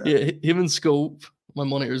 Yeah, him and Sculp. My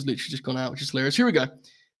monitor has literally just gone out, which is hilarious. Here we go.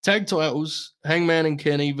 Tag titles, Hangman and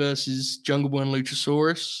Kenny versus Jungle Boy and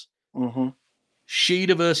Luchasaurus. Mm-hmm.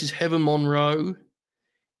 Shida versus Heaven Monroe.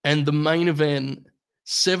 And the main event,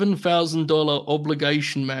 $7,000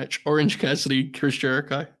 obligation match, Orange Cassidy, Chris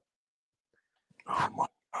Jericho. Oh, my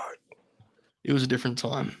God. It was a different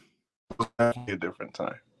time. It was definitely a different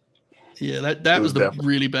time. Yeah, that was the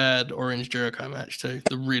really bad Orange Jericho match, too.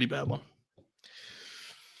 The really bad one.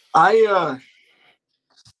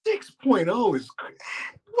 6.0 is...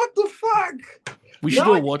 What the fuck? We should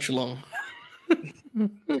do a watch along.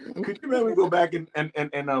 Could you maybe go back and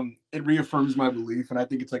it reaffirms my belief, and I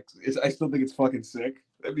think I still think it's fucking sick.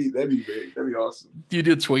 That'd be big. That'd be awesome. You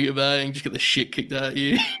do a tweet about it and just get the shit kicked out of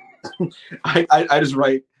you. I just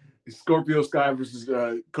write Scorpio Sky versus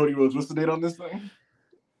Cody Rhodes. What's the date on this thing?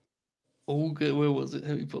 August. Where was it?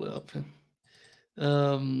 Let me pull it up.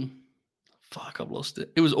 Fuck, I've lost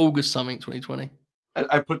it. It was August something, 2020.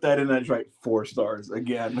 I put that in as right 4 stars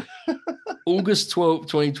again. August 12th,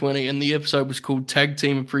 2020, and the episode was called Tag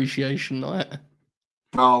Team Appreciation Night.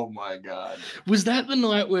 Oh my god. Was that the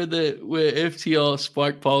night where FTR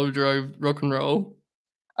Spike Pile drove Rock and Roll?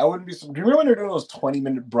 I wouldn't be. Do you remember when they were doing those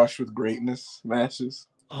 20-minute brush with greatness matches?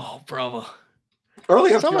 Oh, brother.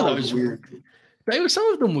 Early Some of FTR those was weird.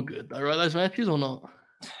 Some of them were good, though, right? Those matches or not?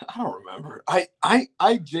 I don't remember.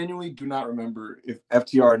 I genuinely do not remember if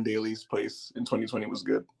FTR and Daly's place in 2020 was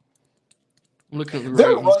good. I'm looking at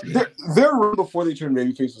the ratings. Their run before they turned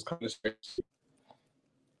babyface was kind of strange.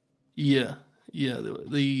 Yeah.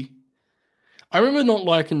 I remember not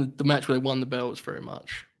liking the match where they won the belts very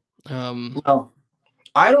much. No,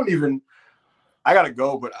 I don't even. I gotta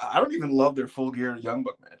go, but I don't even love their Full Gear Young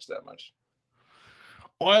Buck match that much.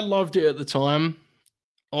 I loved it at the time.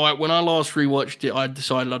 When I last rewatched it, I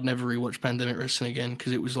decided I'd never rewatch Pandemic Wrestling again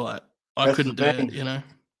because it was like I couldn't do it. You know,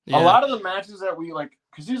 a lot of the matches that we like.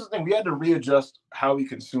 Because here's the thing: we had to readjust how we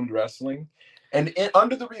consumed wrestling, and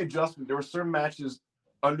under the readjustment, there were certain matches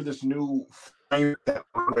under this new frame that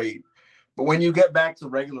were great. But when you get back to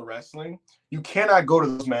regular wrestling, you cannot go to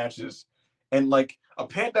those matches. And like a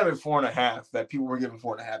Pandemic 4.5 that people were giving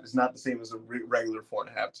 4.5 is not the same as a regular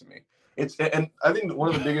 4.5 to me. And I think one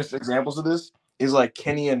of the biggest examples of this is like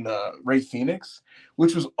Kenny and Ray Phoenix,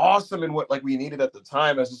 which was awesome and what like we needed at the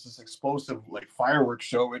time as just this explosive like fireworks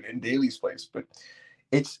show in Daly's place. But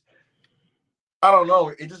I don't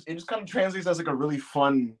know. It just kind of translates as like a really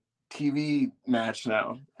fun TV match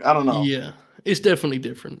now. I don't know. Yeah, it's definitely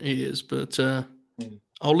different. It is, but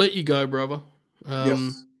I'll let you go, brother.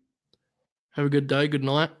 Yes. Have a good day, good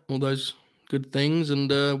night, all those good things, and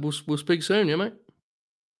we'll speak soon, yeah, mate.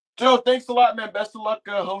 Joe, thanks a lot, man. Best of luck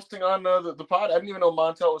hosting on the pod. I didn't even know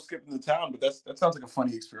Montel was skipping the town, but that sounds like a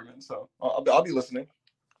funny experiment. So I'll be listening.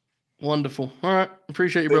 Wonderful. All right,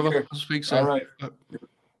 appreciate you, brother. I'll speak soon. All right.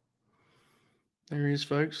 There he is,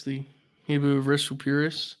 folks. The Ibou of Wrestle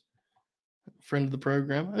Purists, friend of the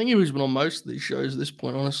program. I think Ibou's been on most of these shows at this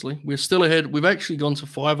point. Honestly, we're still ahead. We've actually gone to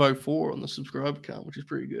 504 on the subscriber count, which is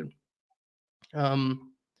pretty good.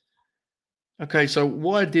 Okay, so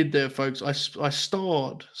what I did there, folks, I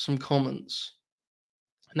starred some comments.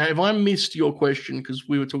 Now, if I missed your question because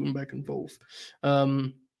we were talking back and forth,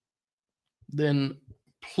 then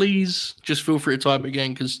please just feel free to type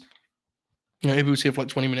again because Ibou was here for like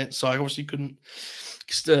 20 minutes, so I obviously couldn't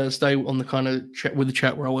stay on the kind of chat with the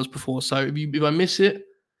chat where I was before. So if I miss it,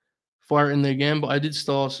 fire it in there again. But I did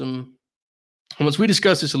star some. And once we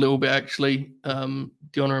discussed this a little bit, actually,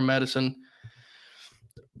 Deonna and Madison.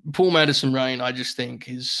 Paul Madison Rain, I just think,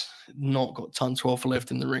 he's not got tons to offer left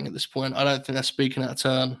in the ring at this point. I don't think that's speaking out of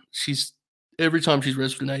turn. Every time she's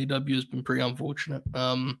wrestled in AEW has been pretty unfortunate.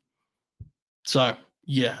 So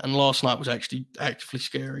yeah, and last night was actually actively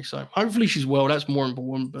scary. So hopefully she's well. That's more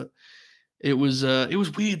important. But it was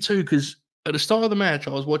weird too because at the start of the match,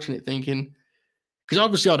 I was watching it thinking because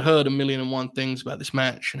obviously I'd heard 1,000,001 things about this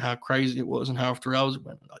match and how crazy it was and how after hours it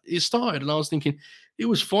went. It started, and I was thinking it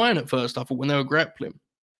was fine at first. I thought when they were grappling.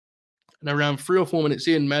 And around 3 or 4 minutes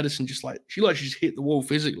in, Madison she just hit the wall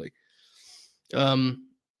physically. And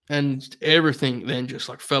everything then just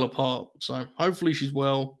like fell apart. So hopefully she's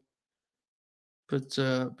well. But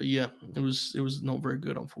yeah, it was not very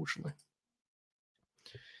good, unfortunately.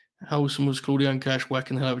 Howson was Claudio and Cash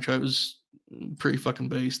whacking the hell out of each other. It was pretty fucking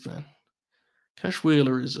beast, man. Cash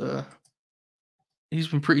Wheeler is he's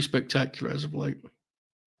been pretty spectacular as of late.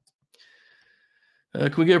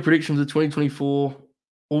 Can we get a prediction for the 2024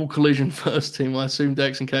 All Collision first team? I assume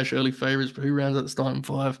Dax and Cash early favorites, but who rounds out the starting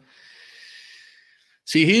 5?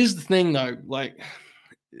 See, here's the thing though, like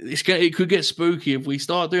it could get spooky if we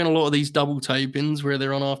start doing a lot of these double tapings where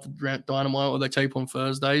they're on after Dynamite or they tape on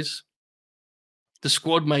Thursdays. The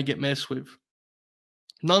squad may get messed with.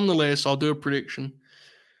 Nonetheless, I'll do a prediction.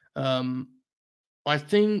 I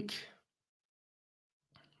think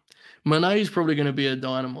Monet's probably going to be a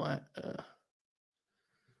Dynamite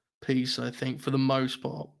piece, I think, for the most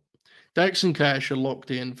part. Dax and Cash are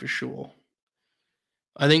locked in for sure.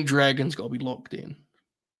 I think Dragon's got to be locked in.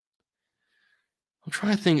 I'm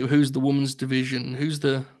trying to think of who's the women's division.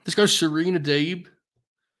 Let's go Serena Deeb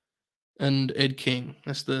and Ed King.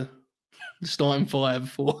 That's the starting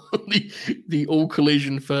 5 for the All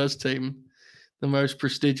Collision first team, the most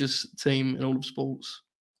prestigious team in all of sports.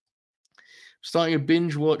 Starting a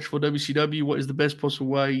binge watch for WCW, what is the best possible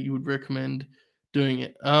way you would recommend doing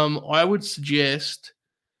it? I would suggest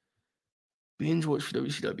binge watch for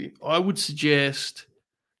WCW. I would suggest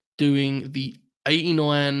doing the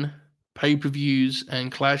 89 pay-per-views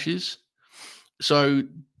and clashes So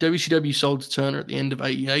WCW sold to Turner at the end of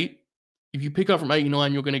 88. If you pick up from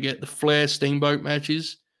 89, you're going to get the Flair Steamboat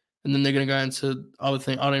matches, and then they're going to go into other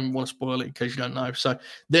things. I don't even want to spoil it in case you don't know. So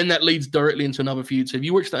then that leads directly into another feud. So if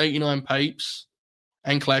you watch the 89 papes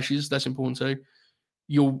and clashes, that's important too.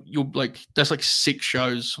 You'll like, that's like 6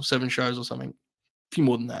 shows or 7 shows or something. A few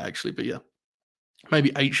more than that actually, but yeah,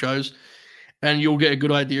 maybe 8 shows, and you'll get a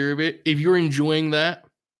good idea of it. If you're enjoying that,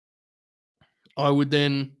 I would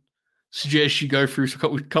then suggest you go through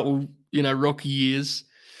a couple rocky years.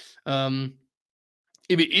 If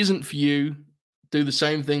it isn't for you, do the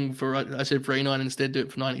same thing for, I said, for 89, instead do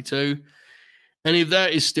it for 92. And if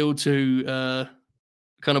that is still too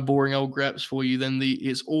kind of boring old graps for you, then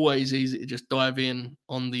it's always easy to just dive in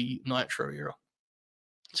on the Nitro era.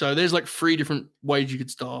 So there's like 3 different ways you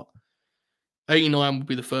could start. 89 would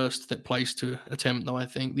be the first place to attempt, though, I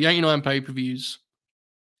think. The 89 pay-per-views,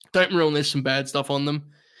 don't get me wrong, there's some bad stuff on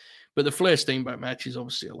them, but the Flair Steamboat matches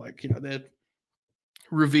obviously are like, they're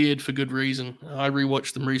revered for good reason. I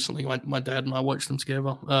rewatched them recently. My dad and I watched them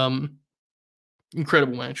together.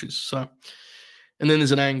 Incredible matches. So, and then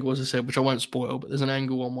there's an angle, as I said, which I won't spoil, but there's an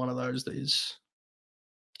angle on one of those that is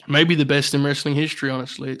maybe the best in wrestling history,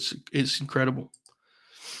 honestly. It's incredible.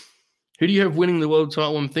 Who do you have winning the world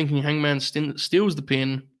title? I'm thinking Hangman steals the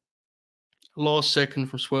pin last second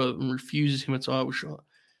from Swerve and refuses him a title shot.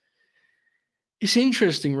 It's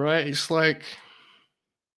interesting, right? It's like,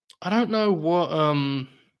 I don't know what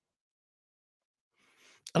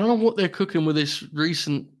they're cooking with this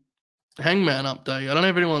recent Hangman update. I don't know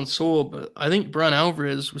if anyone saw, but I think Brian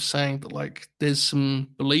Alvarez was saying that like there's some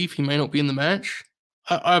belief he may not be in the match.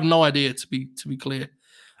 I have no idea, to be clear.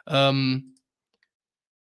 But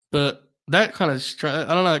that kind of,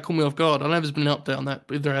 I don't know, that caught me off guard. I don't know if there's been an update on that,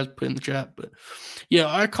 but if there has, put in the chat. But yeah,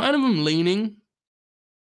 I kind of am leaning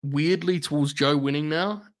weirdly towards Joe winning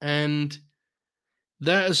now, and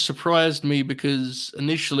that has surprised me because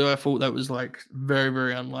initially I thought that was like very,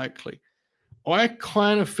 very unlikely. I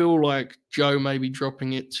kind of feel like Joe may be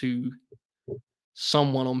dropping it to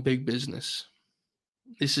someone on Big Business.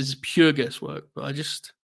 This is pure guesswork, but I'm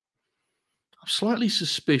slightly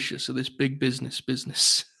suspicious of this Big Business.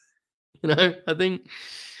 I think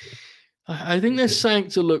there's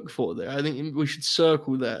something to look for there. I think we should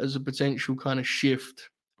circle that as a potential kind of shift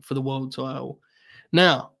for the world title.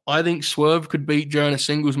 Now, I think Swerve could beat Joe in a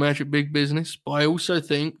singles match at Big Business, but I also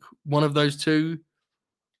think one of those 2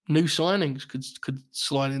 new signings could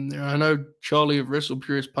slide in there. I know Charlie of Wrestle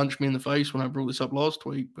Purist punched me in the face when I brought this up last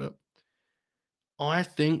week, but I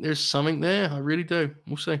think there's something there. I really do.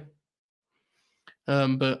 We'll see.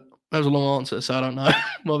 But that was a long answer, so I don't know.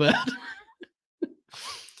 My bad.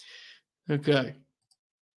 Okay.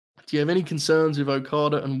 Do you have any concerns with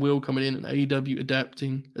Okada and Will coming in and AEW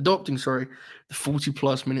adopting the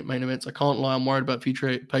 40+ minute main events? I can't lie, I'm worried about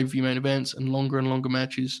future pay-per-view main events and longer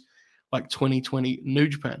matches like 2020 New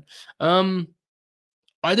Japan. I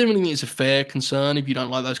don't really think it's a fair concern if you don't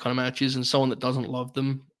like those kind of matches, and someone that doesn't love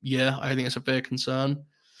them, yeah, I think it's a fair concern.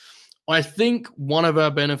 I think one of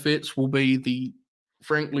our benefits will be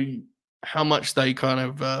frankly, how much they kind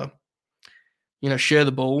of, share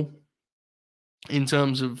the ball in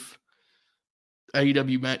terms of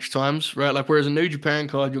AEW match times, right? Like, whereas a New Japan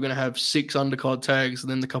card, you're going to have 6 undercard tags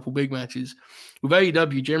and then the couple big matches. With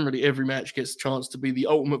AEW, generally every match gets a chance to be the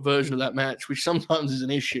ultimate version of that match, which sometimes is an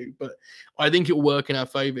issue. But I think it will work in our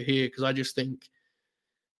favor here because I just think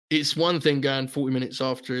it's one thing going 40 minutes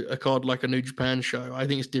after a card like a New Japan show. I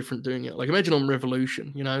think it's different doing it. Like, imagine on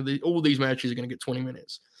Revolution, all these matches are going to get 20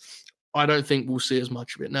 minutes. I don't think we'll see as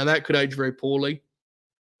much of it. Now, that could age very poorly.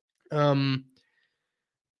 I'm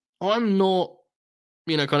not,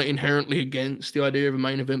 kind of inherently against the idea of a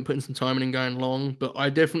main event putting some time in and going long, but I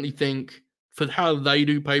definitely think for how they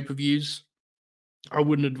do pay-per-views, I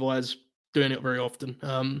wouldn't advise doing it very often.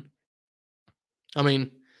 I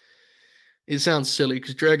mean, it sounds silly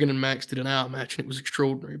because Dragon and Max did an hour match and it was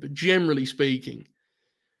extraordinary, but generally speaking,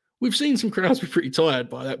 we've seen some crowds be pretty tired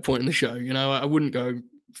by that point in the show. I wouldn't go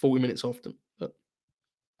 40 minutes often, but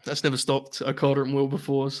that's never stopped Okada and Will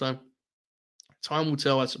before, so time will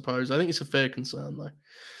tell, I suppose. I think it's a fair concern, though.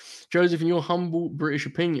 Joseph, in your humble British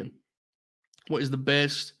opinion, what is the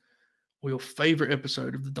best or your favorite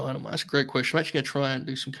episode of the Dynamite? That's a great question. I'm actually going to try and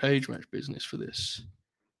do some cage match business for this,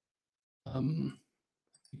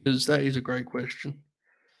 because that is a great question.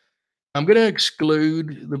 I'm going to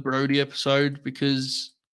exclude the Brody episode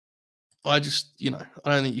because I just, I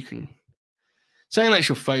don't think you can saying that's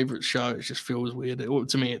your favorite show. It just feels weird.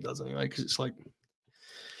 To me, it does anyway, because it's like,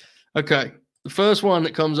 okay, the first one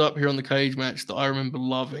that comes up here on the cage match that I remember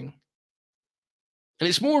loving And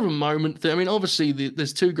it's more of a moment thing. I mean, obviously,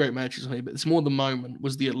 there's two great matches on here, but it's more the moment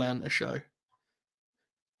was the Atlanta show.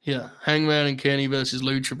 Yeah, Hangman and Kenny versus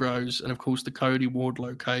Lucha Bros, and of course the Cody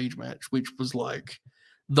Wardlow cage match, which was like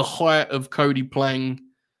the height of Cody playing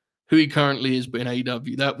who he currently is, but in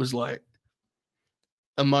AEW. That was like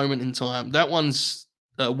a moment in time. That one's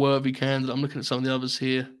a worthy candidate. I'm looking at some of the others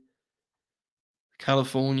here.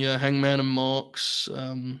 California, Hangman and Mox,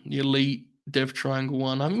 the Elite, Death Triangle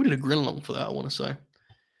one. I think we did a grill along for that, I want to say.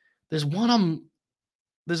 There's one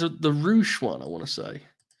the Roosh one, I want to say.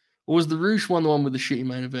 Or was the Roosh one the one with the shitty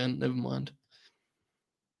main event? Never mind.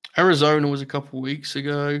 Arizona was a couple weeks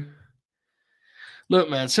ago. Look,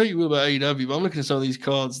 man, say you will about AEW, but I'm looking at some of these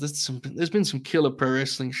cards. There's been some killer pro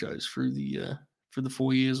wrestling shows through the for the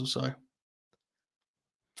 4 years or so.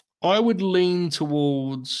 I would lean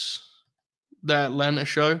towards the Atlanta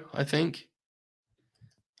show, I think.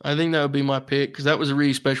 I think that would be my pick because that was a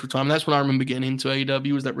really special time. That's when I remember getting into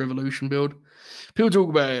AEW, was that Revolution build. People talk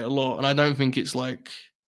about it a lot, and I don't think it's like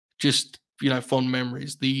just, fond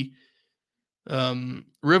memories. The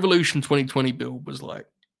Revolution 2020 build was like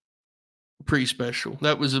pretty special.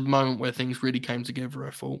 That was a moment where things really came together,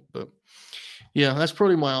 I thought. But yeah, that's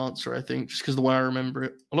probably my answer, I think, just because the way I remember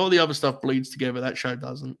it. A lot of the other stuff bleeds together. That show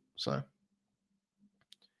doesn't. So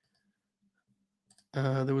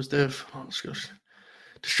there was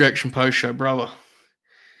Distraction post show, brother.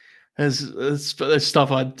 There's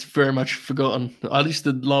stuff I'd very much forgotten. I used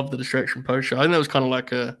to love the Distraction post show. I think that was kind of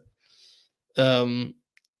like a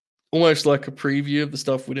almost like a preview of the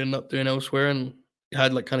stuff we'd end up doing elsewhere, and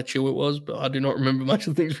had like kind of chill it was, but I do not remember much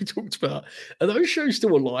of the things we talked about. Are those shows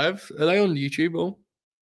still alive? Are they on YouTube or?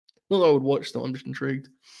 Not that I would watch them, I'm just intrigued.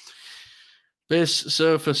 Best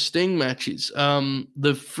Surfer Sting matches.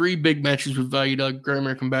 The three big matches with Vader, Great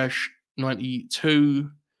American Bash 92,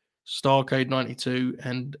 Starrcade 92,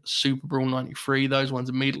 and Super Brawl 93. Those ones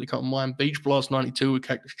immediately come to mind. Beach Blast 92 with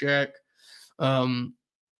Cactus Jack.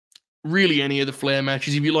 Really any of the Flair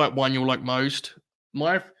matches. If you like one, you'll like most.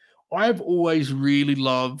 I've always really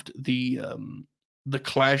loved the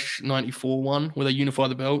Clash 94 one where they unify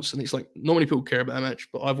the belts, and it's like not many people care about that match,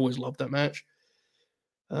 but I've always loved that match.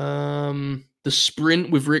 The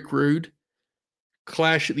Sprint with Rick Rude,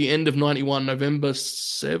 Clash at the end of 91, November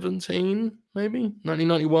 17, maybe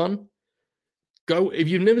 1991. Go if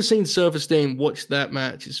you've never seen Surfer Sting, watch that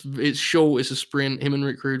match. It's short, it's a sprint, him and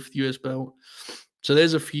Rick Rude for the US belt. So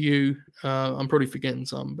there's a few. I'm probably forgetting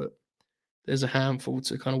some, but there's a handful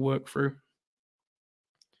to kind of work through.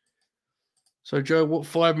 So, Joe, what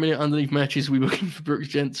 5-minute underneath matches are we looking for Brooks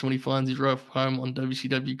Jensen when he finds his right home on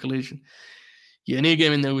WCW Collision? Yeah, need to get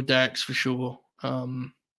him in there with Dax for sure.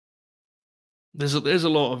 There's a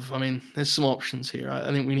lot of, there's some options here.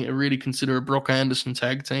 I think we need to really consider a Brock Anderson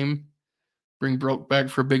tag team. Bring Brock back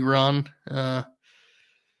for a big run. He's got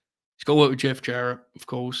to work with Jeff Jarrett, of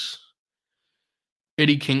course.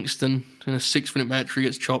 Eddie Kingston in a 6-minute match where he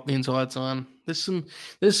gets chopped the entire time. There's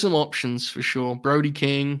some options for sure. Brody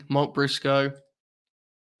King, Mark Briscoe.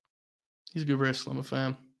 He's a good wrestler. I'm a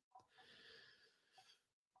fan.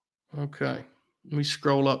 Okay. Let me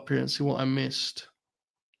scroll up here and see what I missed.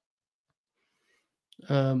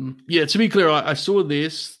 Yeah, to be clear, I saw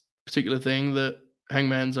this particular thing that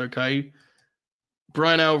Hangman's okay.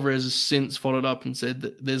 Brian Alvarez has since followed up and said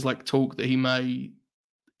that there's like talk that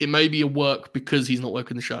it may be a work because he's not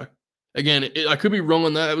working the show. Again, I could be wrong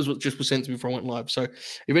on that. That was what just was sent to me before I went live. So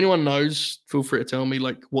if anyone knows, feel free to tell me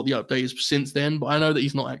like what the update is since then. But I know that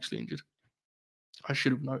he's not actually injured. I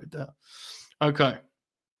should have noted that. Okay.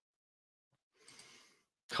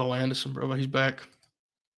 Cole Anderson, brother, he's back.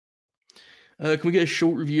 Can we get a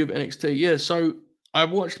short review of NXT? Yeah, so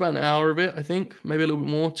I've watched about an hour of it, I think. Maybe a little bit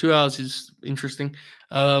more. 2 hours is interesting.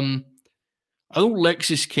 I thought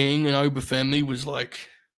Lexis King and Obafemi was like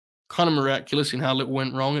kind of miraculous in how little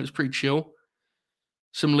went wrong. It was pretty chill.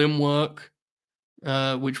 Some limb work,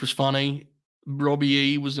 which was funny.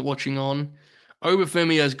 Robbie E was watching on.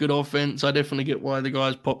 Obafemi has good offense. I definitely get why the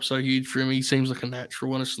guy's popped so huge for him. He seems like a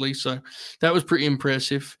natural, honestly. So that was pretty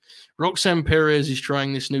impressive. Roxanne Perez is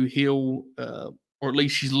trying this new heel, or at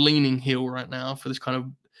least she's leaning heel right now for this kind of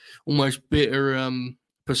almost bitter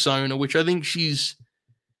persona, which I think she's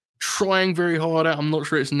trying very hard at. I'm not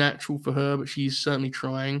sure it's natural for her, but she's certainly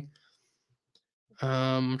trying.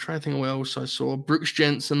 I'm trying to think of what else I saw. Brooks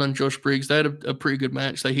Jensen and Josh Briggs, they had a pretty good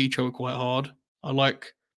match. They hit each other quite hard. I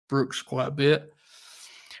like Brooks quite a bit.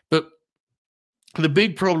 But the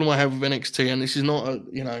big problem I have with NXT, and this is not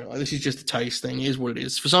this is just a taste thing, is what it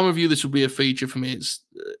is. For some of you, this will be a feature. For me, it's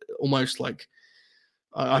almost like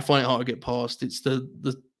I find it hard to get past. It's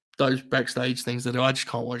those backstage things that I just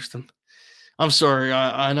can't watch them. I'm sorry.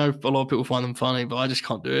 I know a lot of people find them funny, but I just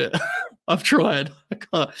can't do it. I've tried. I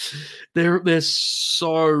can't. They're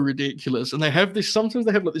so ridiculous, and they have this. Sometimes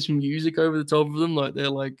they have like this music over the top of them, like they're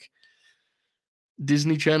like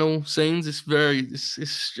Disney Channel scenes. It's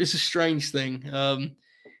a strange thing.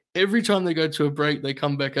 Every time they go to a break, they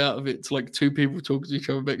come back out of it to like two people talking to each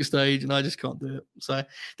other backstage, and I just can't do it. So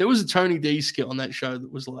there was a Tony D skit on that show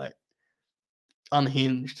that was like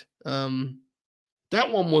unhinged. That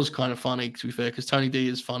one was kind of funny, to be fair, because Tony D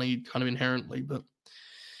is funny kind of inherently, but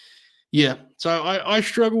yeah. So I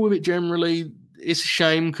struggle with it generally. It's a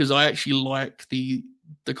shame because I actually like the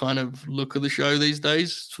kind of look of the show these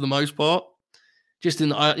days for the most part. Just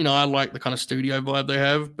I like the kind of studio vibe they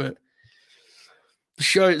have, but the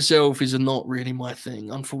show itself is not really my thing,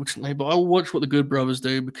 unfortunately. But I will watch what the Good Brothers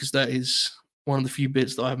do because that is one of the few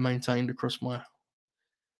bits that I have maintained across my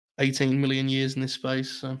 18 million years in this space.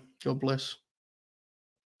 So God bless.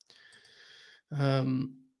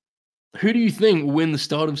 Who do you think will win the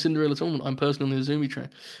Stardom Cinderella tournament? I'm personally on the Azumi train.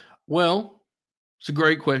 Well, it's a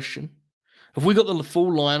great question. Have we got the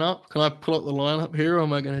full lineup? Can I pull up the lineup here, or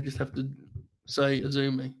am I going to just have to say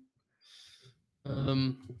Azumi?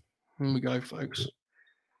 Here we go, folks.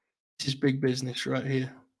 This is big business right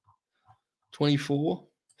here. 24.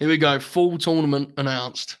 Here we go. Full tournament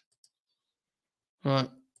announced. All right.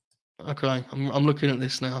 Okay. I'm looking at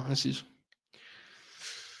this now. This is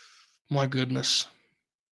my goodness.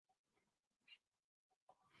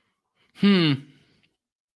 I'm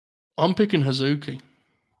picking Hazuki.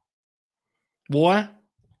 Why?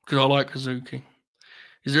 Because I like Hazuki.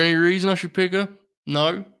 Is there any reason I should pick her?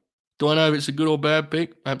 No. Do I know if it's a good or bad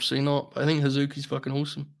pick? Absolutely not. But I think Hazuki's fucking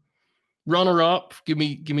awesome. Runner up, give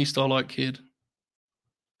me Starlight Kid.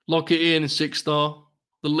 Lock it in, 6-star.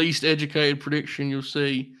 The least educated prediction you'll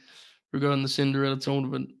see regarding the Cinderella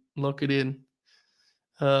tournament. Lock it in.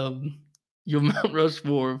 Your Mount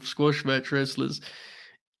Rushmore of squash match wrestlers.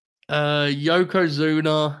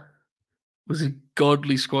 Yokozuna was a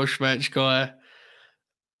godly squash match guy.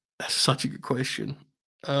 That's such a good question.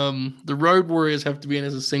 The Road Warriors have to be in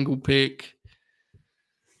as a single pick.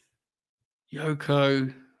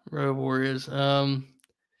 Yoko, Road Warriors.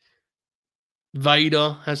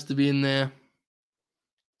 Vader has to be in there.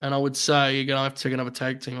 And I would say you're going to have to take another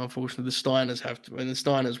tag team, unfortunately. The Steiners have to. And the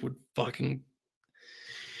Steiners would fucking...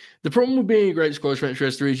 The problem with being a great squash match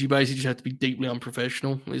wrestler is you basically just have to be deeply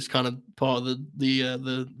unprofessional. It's kind of part of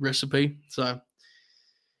the recipe. So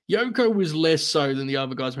Yoko was less so than the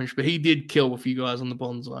other guys mentioned, but he did kill a few guys on the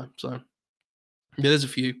bonsai. So yeah, there's a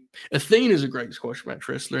few. Athena's a great squash match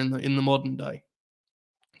wrestler in the modern day.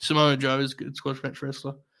 Samoa Joe is a good squash match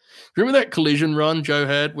wrestler. Remember that collision run Joe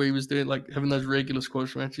had where he was doing like having those regular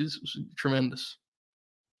squash matches? It was tremendous.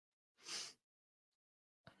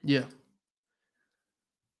 Yeah.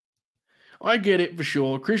 I get it for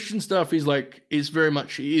sure. Christian stuff is like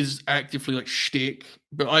is actively like shtick,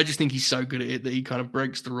 but I just think he's so good at it that he kind of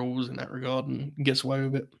breaks the rules in that regard and gets away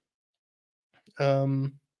with it.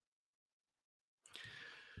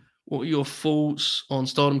 What are your thoughts on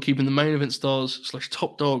Stardom keeping the main event stars /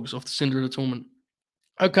 top dogs off the Cinderella tournament?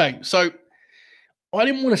 Okay, so I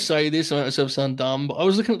didn't want to say this, I made myself sound dumb, but I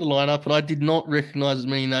was looking at the lineup and I did not recognize as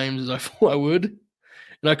many names as I thought I would.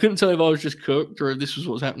 And I couldn't tell if I was just cooked or if this was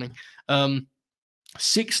what was happening.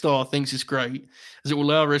 6-star thinks it's great as it will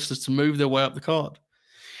allow wrestlers to move their way up the card.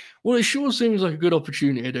 Well, it sure seems like a good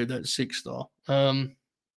opportunity to do that 6-star.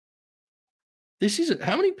 This is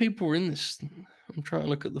how many people are in this? I'm trying to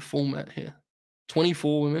look at the format here.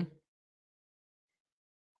 24 women.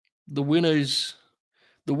 The winner's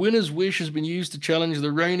wish has been used to challenge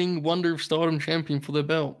the reigning Wonder of Stardom champion for their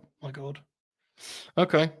belt. My God.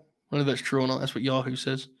 Okay. I don't know if that's true or not. That's what Yahoo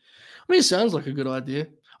says. I mean, it sounds like a good idea.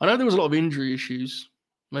 I know there was a lot of injury issues.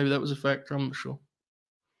 Maybe that was a factor. I'm not sure.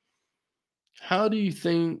 How do you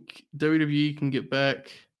think WWE can get back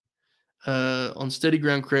on steady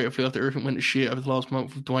ground creatively after everything went to shit over the last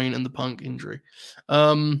month with Dwayne and the Punk injury?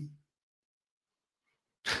 The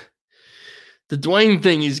Dwayne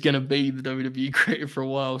thing is going to be the WWE creative for a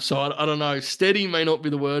while. So I don't know. Steady may not be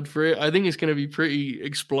the word for it. I think it's going to be pretty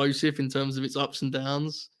explosive in terms of its ups and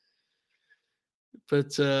downs.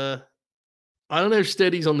 But I don't know if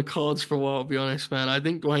Steady's on the cards for a while, to be honest, man. I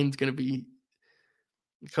think Dwayne's going to be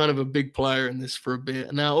kind of a big player in this for a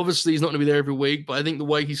bit. Now, obviously, he's not going to be there every week, but I think the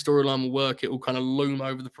way his storyline will work, it will kind of loom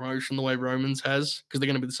over the promotion the way Roman's has, because they're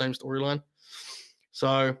going to be the same storyline.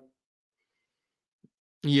 So,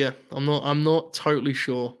 yeah, I'm not totally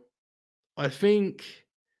sure. I think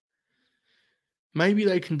maybe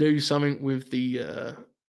they can do something with the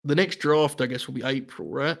next draft, I guess, will be April,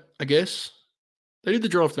 right? I guess. They did the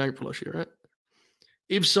draft in April last year, right?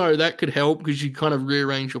 if so, that could help because you kind of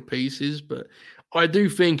rearrange your pieces. But I do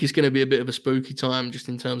think it's going to be a bit of a spooky time just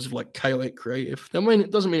in terms of like chaotic creative. I mean,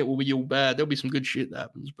 it doesn't mean it will be all bad. There'll be some good shit that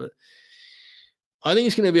happens, but I think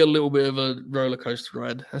it's going to be a little bit of a roller coaster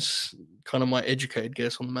ride. That's kind of my educated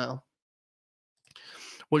guess on the matter.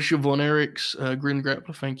 What's your Von Erich's Grin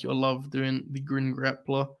Grappler? Thank you. I love doing the Grin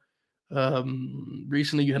Grappler.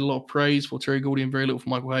 Recently, you had a lot of praise for Terry Gordy and very little for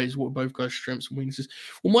Michael Hayes. What are both guys' strengths and weaknesses?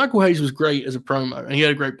 Well, Michael Hayes was great as a promo, and he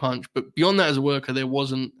had a great punch. But beyond that, as a worker, there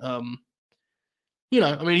wasn't. I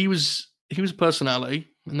mean, he was a personality,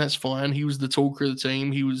 and that's fine. He was the talker of the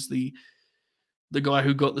team. He was the guy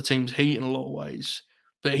who got the team's heat in a lot of ways.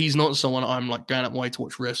 But he's not someone I'm like going out my way to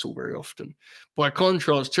watch wrestle very often. By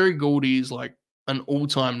contrast, Terry Gordy is like an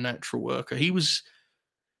all-time natural worker. He was.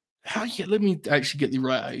 Let me actually get the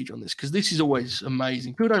right age on this because this is always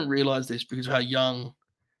amazing. People don't realize this because of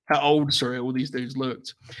how old, all these dudes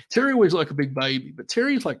looked. Terry was like a big baby, but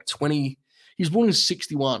Terry's like 20. He was born in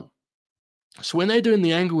 61. So when they're doing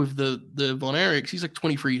the angle with the Von Erichs, he's like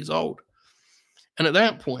 23 years old. And at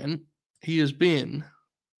that point, he has been,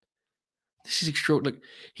 this is extraordinary. Like,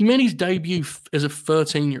 he made his debut as a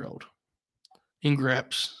 13-year-old in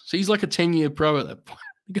Graps. So he's like a 10-year pro at that point.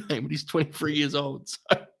 Game, but he's 23 years old. So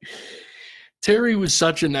Terry was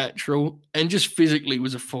such a natural and just physically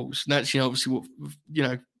was a force. And that's, obviously what,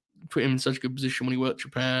 put him in such a good position when he worked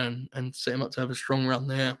Japan and set him up to have a strong run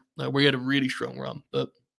there, where he had a really strong run. But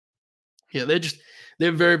yeah,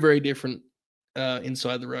 they're very, very different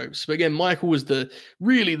inside the ropes. But again, Michael was the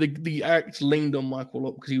act leaned on Michael a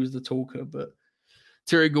lot because he was the talker, but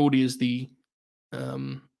Terry Gordy is the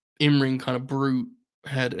in-ring kind of brute,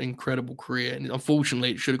 had an incredible career, and unfortunately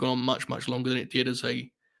it should have gone on much, much longer than it did as a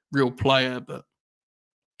real player, but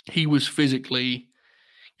he was physically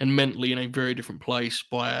and mentally in a very different place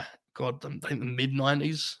by I think the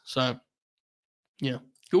mid-90s. So yeah,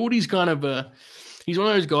 Gordy's kind of he's one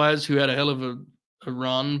of those guys who had a hell of a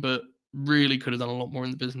run, but really could have done a lot more in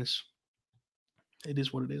the business. It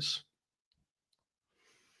is what it is.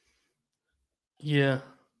 Yeah.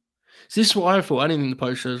 Is this what I thought? I didn't think the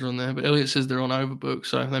post shows are on there, but Elliot says they're on Overbook,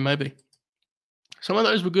 so they may be. Some of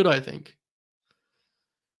those were good, I think.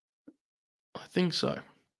 I think so.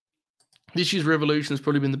 This year's Revolution has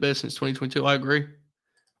probably been the best since 2022. I agree.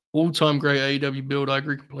 All-time great AEW build. I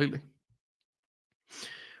agree completely.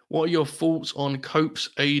 What are your thoughts on Cope's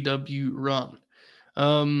AEW run?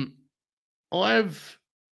 I've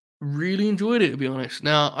really enjoyed it, to be honest.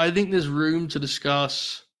 Now, I think there's room to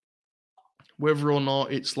discuss whether or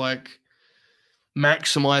not it's like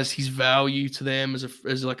maximize his value to them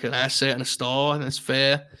as like an asset and a star, and that's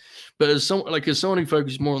fair. But as someone who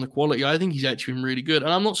focuses more on the quality, I think he's actually been really good,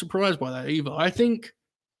 and I'm not surprised by that either. I think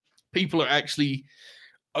people are actually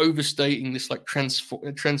overstating this like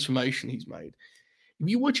transformation he's made. If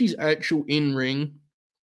you watch his actual in-ring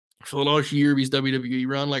for the last year of his WWE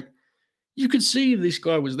run, like you could see this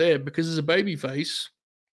guy was there because as a babyface,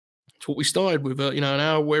 it's what we started with, an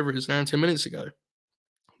hour, whatever it is, now 10 minutes ago.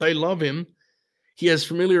 They love him. He has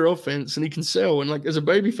familiar offense and he can sell. And like as a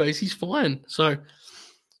babyface, he's fine. So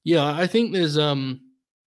yeah, I think there's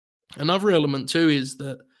another element too is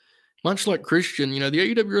that much like Christian, the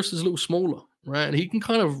AEW roster is a little smaller, right? And he can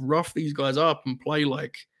kind of rough these guys up and play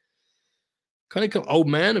like kind of old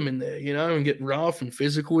man them in there, and get rough and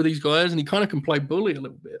physical with these guys. And he kind of can play bully a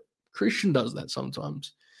little bit. Christian does that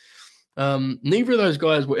sometimes. Neither of those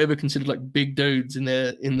guys were ever considered like big dudes in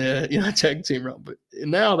their tag team run, but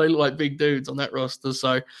now they look like big dudes on that roster.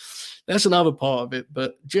 So that's another part of it.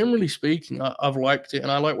 But generally speaking, I've liked it,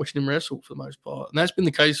 and I like watching him wrestle for the most part. And that's been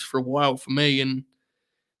the case for a while for me. And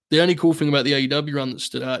the only cool thing about the AEW run that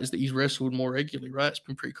stood out is that he's wrestled more regularly, right? It's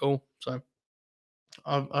been pretty cool. So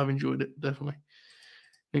I've enjoyed it, definitely.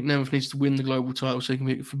 Nick Nemeth needs to win the global title so he can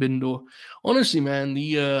be at Forbidden Door. Honestly, man,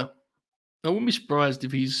 I wouldn't be surprised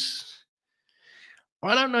if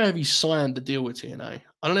I don't know if he signed the deal with TNA.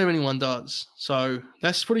 I don't know if anyone does. So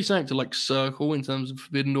that's pretty something to like circle in terms of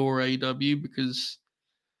Forbidden Door or AEW, because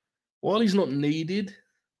while he's not needed,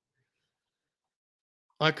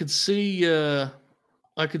 I could see him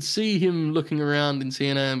looking around in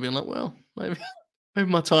TNA and being like, well, maybe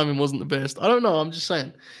my timing wasn't the best. I don't know. I'm just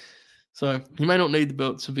saying. So he may not need the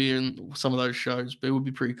belt to be in some of those shows, but it would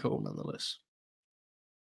be pretty cool nonetheless.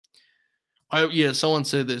 Someone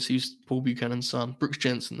said this. He's Paul Buchanan's son, Brooks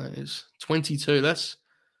Jensen. That is 22. That's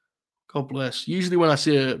God bless. Usually, when I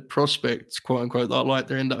see a prospect, quote unquote, that I like,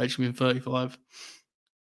 they end up actually being 35.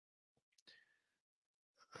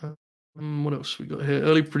 What else we got here?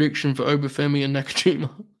 Early prediction for Obafemi and Nakajima,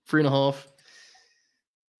 3.5.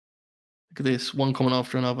 Look at this, one comment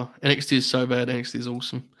after another. NXT is so bad. NXT is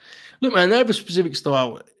awesome. Look, man, they have a specific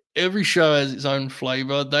style. Every show has its own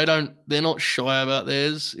flavor. They're not shy about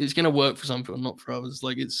theirs. It's going to work for some people, not for others.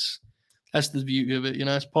 Like that's the beauty of it. You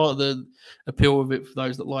know, it's part of the appeal of it for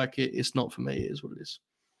those that like it. It's not for me. It is what it is.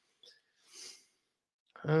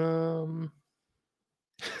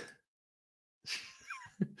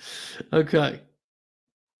 Okay.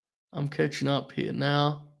 I'm catching up here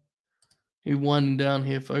now. You're winding down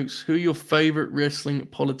here, folks. Who are your favorite wrestling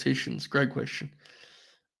politicians? Great question.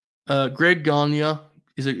 Greg Gagne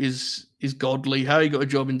is godly. How he got a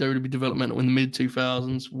job in WWE developmental in the mid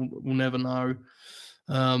 2000s, we'll never know.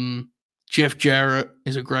 Jeff Jarrett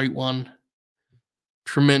is a great one.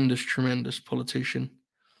 Tremendous politician.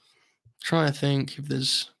 Trying to think if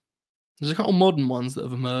there's a couple modern ones that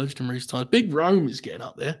have emerged in recent times. Big Rome is getting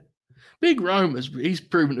up there. Big Rome he's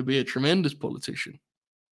proven to be a tremendous politician.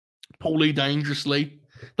 Paulie Dangerously.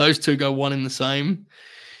 Those two go one in the same.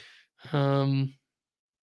 And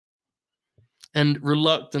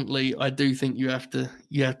reluctantly, I do think you have to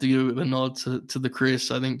give a nod to the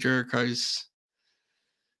Chris. I think Jericho's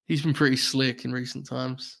he's been pretty slick in recent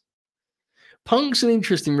times. Punk's an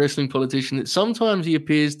interesting wrestling politician that sometimes he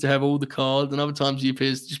appears to have all the cards and other times he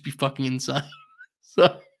appears to just be fucking insane.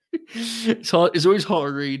 So it's hard. It's always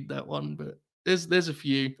hard to read that one, but there's a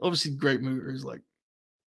few. Obviously, Great Muta is like,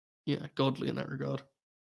 yeah, godly in that regard.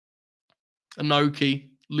 Inoki,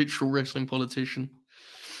 literal wrestling politician.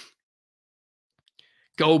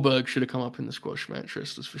 Goldberg should have come up in the squash match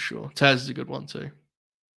wrestlers for sure. Taz is a good one too.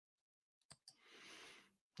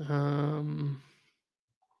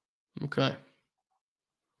 Okay.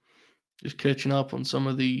 Just catching up on some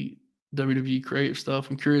of the WWE creative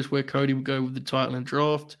stuff. I'm curious where Cody would go with the title and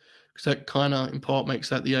draft, because that kind of, in part, makes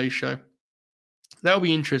that the A show. That'll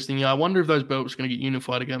be interesting. Yeah, I wonder if those belts are going to get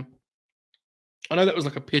unified again. I know that was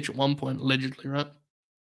like a pitch at one point, allegedly, right?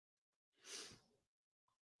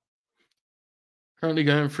 Currently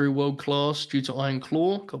going through World Class due to Iron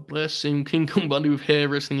Claw. God bless. Seeing King Kong Bundy with hair,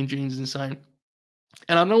 wrestling in jeans is insane.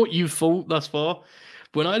 And I know what you've thought thus far,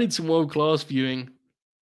 but when I did some World Class viewing,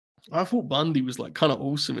 I thought Bundy was like kind of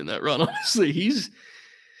awesome in that run. Honestly,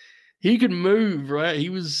 he could move, right? He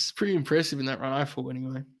was pretty impressive in that run, I thought,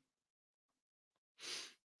 anyway.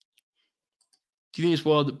 Do you think it's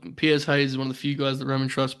wild that P.S. Hayes is one of the few guys that Roman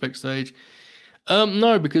trusts backstage?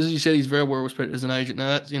 No, because as you said, he's very well respected as an agent. Now,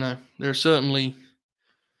 that's, there are certainly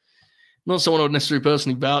not someone I would necessarily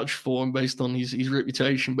personally vouch for him based on his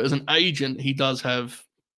reputation, but as an agent, he does have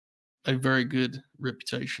a very good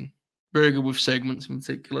reputation. Very good with segments in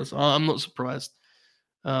particular. So I'm not surprised.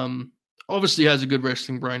 Obviously, he has a good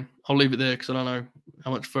wrestling brain. I'll leave it there because I don't know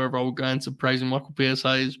how much further I'll go into praising Michael P.S.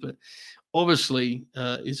 Hayes, but obviously,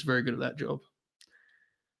 he's very good at that job.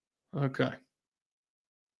 Okay.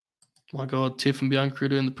 My God, Tiff and Bianca are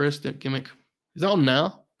doing the president gimmick. Is that on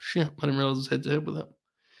now? Shit, I didn't realize it was head-to-head with that.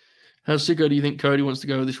 How sicko do you think Cody wants to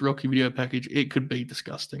go with this Rocky video package? It could be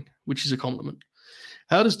disgusting, which is a compliment.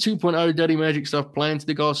 How does 2.0 Daddy Magic stuff play into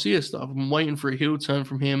the Garcia stuff? I'm waiting for a heel turn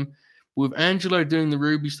from him. With Angelo doing the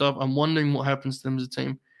Ruby stuff, I'm wondering what happens to them as a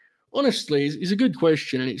team. Honestly, it's a good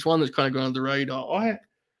question, and it's one that's kind of gone under the radar.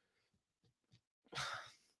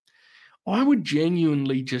 I would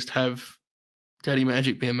genuinely just have Daddy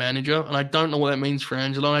Magic be a manager, and I don't know what that means for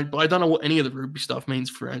Angelo. I don't know what any of the Ruby stuff means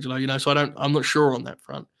for Angelo, so I'm not sure on that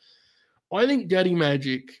front. I think Daddy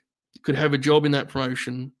Magic could have a job in that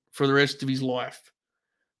promotion for the rest of his life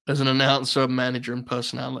as an announcer, manager, and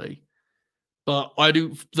personality. But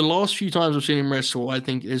the last few times I've seen him wrestle, I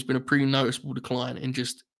think there's been a pretty noticeable decline in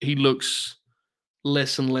just he looks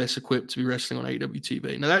less and less equipped to be wrestling on AEW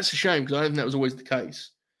TV. Now, that's a shame because I don't think that was always the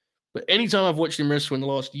case. But anytime I've watched him wrestle in the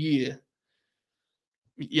last year,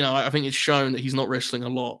 I think it's shown that he's not wrestling a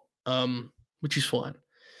lot, which is fine.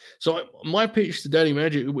 So my pitch to Daddy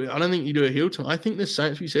Magic, I don't think you do a heel turn. I think there's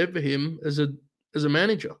something to be said for him as a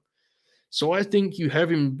manager. So I think you have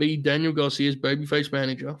him be Daniel Garcia's babyface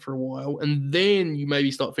manager for a while, and then you maybe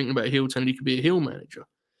start thinking about a heel turn and he could be a heel manager.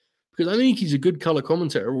 Because I think he's a good color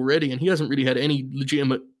commentator already, and he hasn't really had any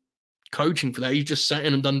legitimate coaching for that. He's just sat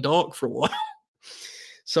in and done dark for a while.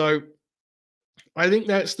 So I think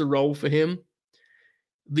that's the role for him.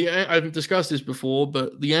 I've discussed this before,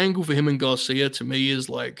 but the angle for him and Garcia to me is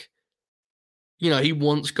like, he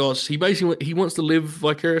wants he wants to live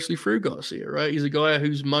vicariously through Garcia, right? He's a guy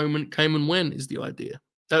whose moment came and went is the idea.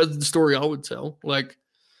 That was the story I would tell. Like,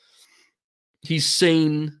 he's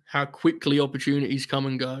seen how quickly opportunities come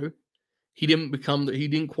and go. He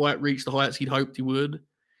didn't quite reach the heights he'd hoped he would.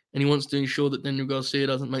 And he wants to ensure that Daniel Garcia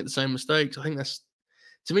doesn't make the same mistakes. I think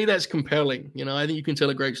to me, that's compelling. I think you can tell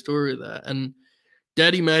a great story of that. And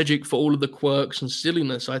Daddy Magic, for all of the quirks and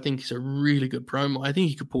silliness, I think is a really good promo. I think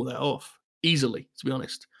he could pull that off easily, to be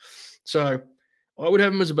honest. So I would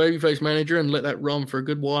have him as a babyface manager and let that run for a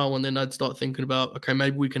good while, and then I'd start thinking about, okay,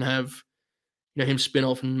 maybe we can have him spin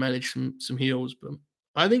off and manage some heels. But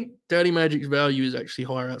I think Daddy Magic's value is actually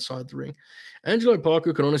higher outside the ring. Angelo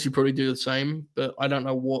Parker could honestly probably do the same, but I don't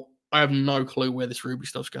know what. I have no clue where this Ruby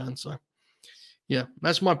stuff's going. So yeah,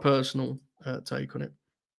 that's my personal take on it.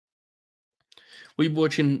 Will you be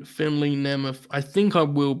watching Finley Nemeth? I think I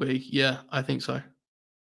will be. Yeah, I think so.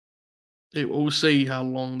 We'll see how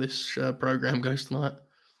long this program goes tonight.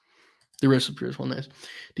 The rest of the previous one there.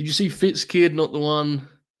 Did you see Fitz Kid? Not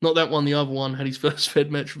that one, the other one. Had his first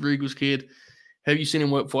Fed match with Regal's Kid. Have you seen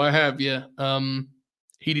him work before? I have, yeah.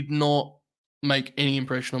 He did not make any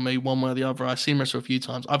impression on me one way or the other. I've seen him wrestle a few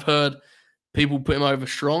times. I've heard people put him over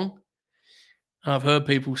strong. And I've heard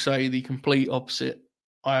people say the complete opposite.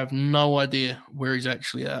 I have no idea where he's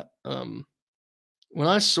actually at. When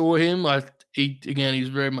I saw him, he's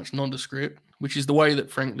very much nondescript, which is the way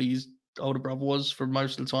that, frankly, his older brother was for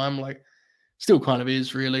most of the time. Like, still kind of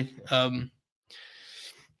is, really.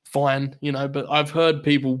 Fine, but I've heard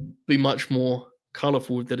people be much more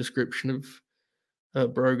colorful with the description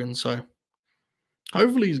of Brogan. So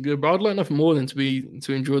hopefully he's good, but I'd like nothing more than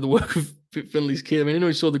to enjoy the work of Fit Finley's Kid. I mean,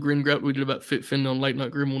 we saw the grin grab we did about Fit Finley on Late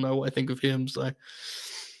Night Grim will know what I think of him. So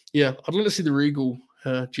yeah, I'd like to see the Regal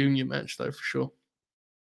Junior match though, for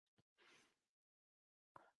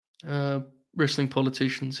sure. Wrestling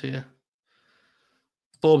politicians here.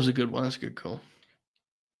 Bob's a good one. That's a good call.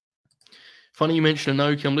 Funny you mentioned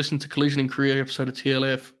Inoki. I'm listening to Collision in Korea episode of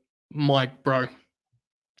TLF. Mike, bro.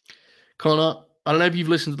 Connor, I don't know if you've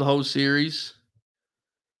listened to the whole series,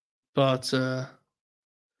 but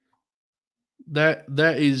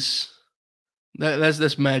that's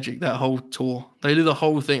magic, that whole tour. They do the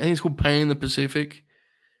whole thing. I think it's called Pain in the Pacific.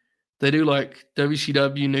 They do like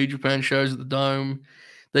WCW, New Japan shows at the Dome.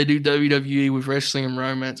 They do WWE with wrestling and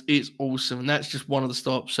romance. It's awesome. And that's just one of the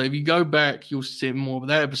stops. So if you go back, you'll see more. But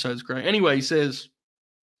that episode's great. Anyway, he says,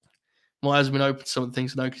 my eyes have been open to some of the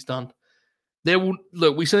things Inoki's done.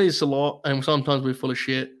 Look, we say this a lot, and sometimes we're full of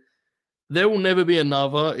shit. There will never be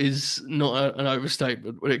another is not an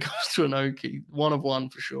overstatement when it comes to Inoki. One of one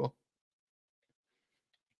for sure.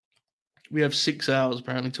 We have 6 hours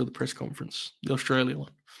apparently till the press conference, the Australia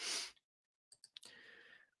one.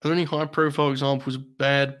 Are there any high-profile examples of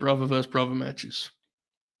bad brother versus brother matches?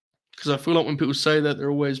 Because I feel like when people say that, they're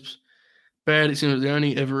always bad. It seems like they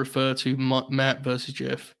only ever refer to Matt versus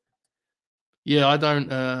Jeff. Yeah, I don't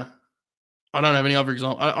have any other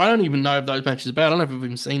example. I don't even know if those matches are bad. I don't know if I've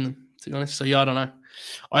even seen them, to be honest. So yeah, I don't know.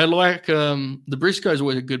 I like the Briscoes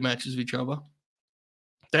always had good matches with each other.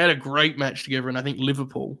 They had a great match together in I think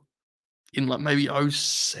Liverpool in like maybe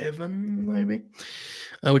 07, maybe,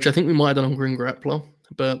 which I think we might have done on Green Grappler.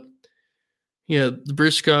 But yeah, the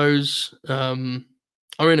Briscoes,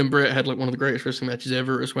 Owen and Bret had like one of the greatest wrestling matches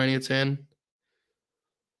ever at WrestleMania 10. I'm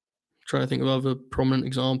trying to think of other prominent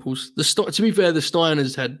examples. To be fair, the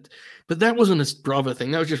Steiners had, but that wasn't a brother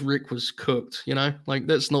thing. That was just Rick was cooked, like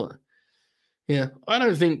that's not. Yeah, I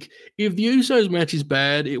don't think if the Usos match is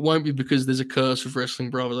bad, it won't be because there's a curse of wrestling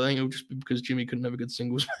brothers. I think it'll just be because Jimmy couldn't have a good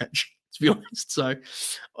singles match, to be honest. So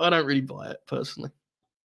I don't really buy it personally.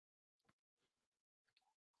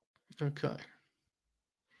 Okay.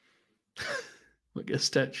 I guess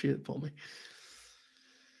that shit for me.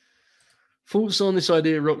 Thoughts on this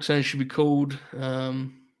idea Roxanne should be called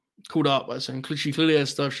up by saying she clearly has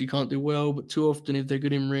stuff she can't do well, but too often if they're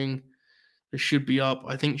good in ring, they should be up.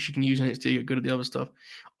 I think she can use NXT to get good at the other stuff.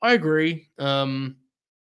 I agree. I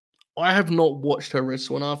have not watched her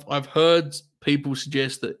wrestle enough. I've heard people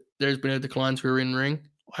suggest that there's been a decline to her in ring.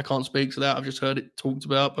 I can't speak to that. I've just heard it talked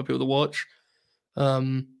about by people that watch.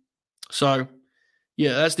 So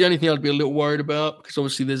yeah, that's the only thing I'd be a little worried about because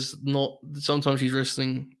obviously sometimes she's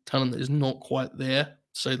wrestling talent that is not quite there,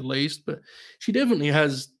 to say the least, but she definitely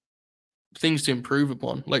has things to improve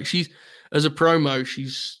upon. Like as a promo,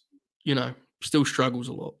 she's, still struggles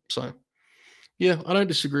a lot. So yeah, I don't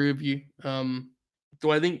disagree with you. Do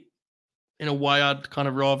I think in a way I'd kind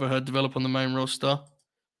of rather her develop on the main roster?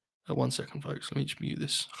 1 second, folks. Let me just mute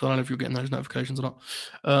this. I don't know if you're getting those notifications or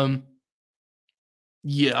not.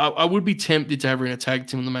 Yeah, I would be tempted to have her in a tag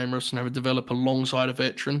team on the main roster and have her develop alongside a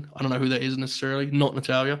veteran. I don't know who that is necessarily, not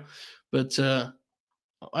Natalya, but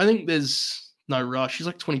I think there's no rush. She's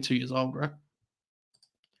like 22 years old, right?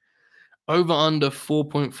 Over under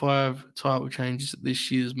 4.5 title changes at this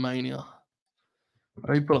year's Mania.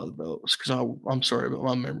 I pull out the belts because I'm sorry, but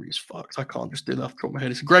my memory is fucked. I can't just do that off the top of my head.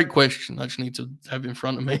 It's a great question. I just need to have it in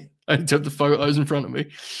front of me. I need to have the photos in front of me.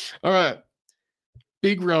 All right.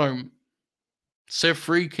 Big Rome, Seth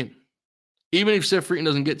Freakin. Even if Seth Freakin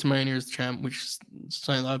doesn't get to Mania as the champ, which is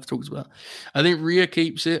something that I've talked about, I think Rhea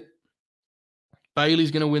keeps it.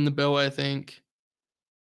 Bayley's going to win the belt, I think.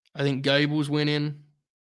 I think Gable's winning.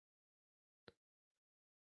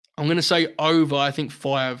 I'm going to say over, I think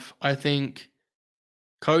 5. I think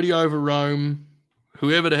Cody over Rome.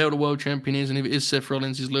 Whoever the hell the world champion is, and if it is Seth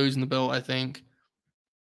Rollins, is losing the belt, I think.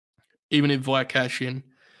 Even if via cash in.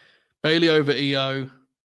 Bayley over EO.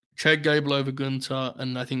 Chad Gable over Gunther.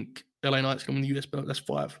 And I think LA Knight's going to win the US belt. That's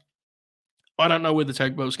 5. I don't know where the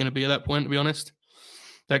tag belt's going to be at that point, to be honest.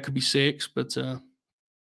 That could be 6, but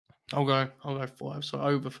I'll go 5. So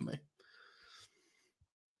over for me.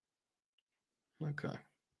 Okay.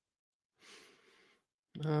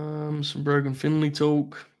 Some Brogan Finley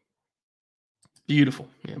talk. Beautiful.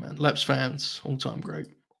 Yeah, man. Laps fans. All-time great.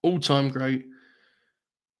 All-time great.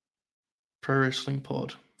 Pro Wrestling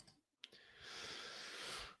Pod.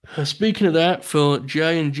 Speaking of that, for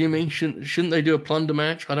Jay and Jimmy, shouldn't they do a plunder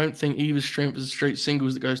match? I don't think either strength is a straight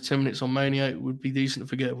singles that goes 10 minutes on Mania. It would be decent to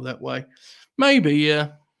forgettable that way. Maybe, yeah.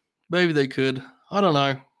 Maybe they could. I don't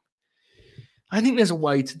know. I think there's a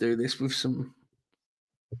way to do this with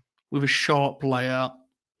a sharp layout,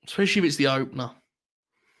 especially if it's the opener.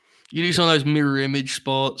 You do some of those mirror image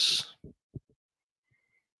spots.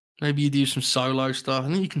 Maybe you do some solo stuff. I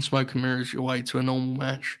think you can smoke and mirrors your way to a normal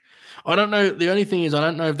match. I don't know. The only thing is, I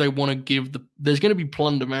don't know if they want to give there's going to be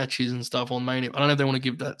plunder matches and stuff on Mania. I don't know if they want to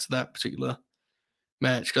give that to that particular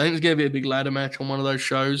match. I think there's going to be a big ladder match on one of those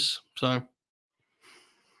shows. So,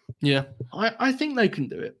 yeah, I think they can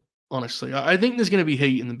do it. Honestly, I think there's going to be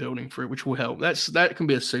heat in the building for it, which will help. That can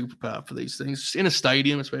be a superpower for these things in a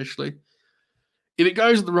stadium, especially. If it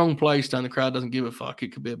goes to the wrong place and the crowd doesn't give a fuck,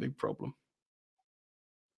 it could be a big problem.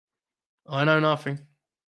 I know nothing.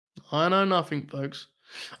 Folks.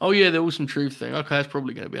 Oh, yeah, there was some truth thing. Okay, that's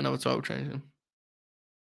probably going to be another title change then.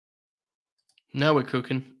 Now we're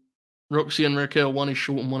cooking. Roxy and Raquel, one is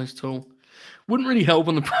short and one is tall. Wouldn't really help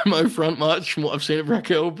on the promo front much from what I've seen of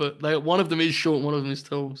Raquel, but one of them is short and one of them is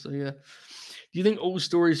tall. So, yeah. Do you think all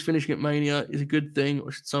stories finishing at Mania is a good thing,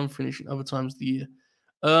 or should some finish at other times of the year?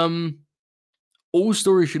 All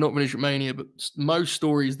stories should not finish at Mania, but most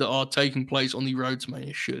stories that are taking place on the road to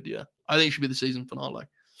Mania should, yeah. I think it should be the season finale.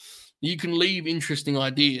 You can leave interesting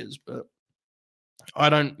ideas, but I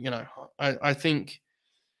don't, I think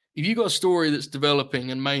if you've got a story that's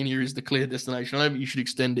developing and Mania is the clear destination, I don't think you should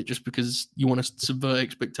extend it just because you want to subvert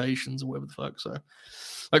expectations or whatever the fuck. So,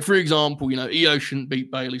 like, for example, EO shouldn't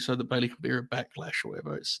beat Bayley so that Bayley can be a backlash or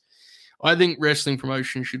whatever. I think wrestling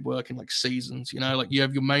promotion should work in like seasons, like you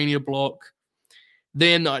have your Mania block.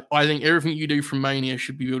 Then I think everything you do from Mania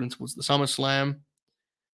should be building towards the SummerSlam.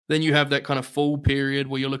 Then you have that kind of fall period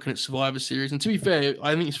where you're looking at Survivor Series. And to be fair,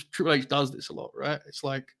 I think Triple H does this a lot, right? It's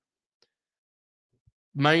like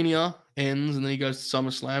Mania ends and then he goes to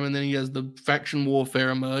SummerSlam and then he has the faction warfare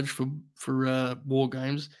emerge for War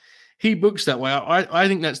Games. He books that way. I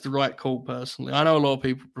think that's the right call personally. I know a lot of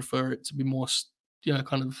people prefer it to be more,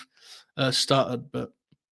 kind of stuttered, but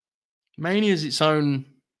Mania is its own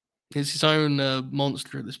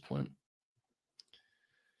monster at this point.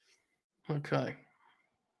 Okay.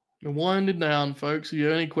 We're winding down, folks. If you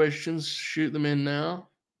have any questions, shoot them in now.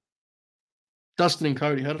 Dustin and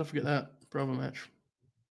Cody. How did I forget that? Brother match.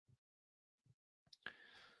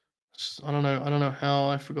 I don't know how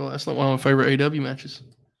I forgot. That's like one of my favorite AW matches.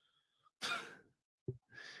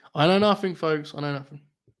 I know nothing, folks. I know nothing.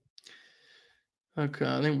 Okay,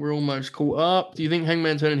 I think we're almost caught up. Do you think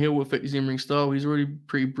Hangman turning heel will affect his in-ring style? He's already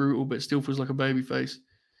pretty brutal, but still feels like a babyface.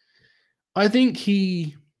 I think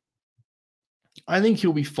he'll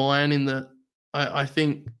be fine in the. I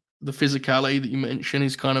think the physicality that you mentioned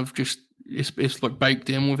is kind of just it's like baked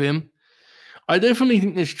in with him. I definitely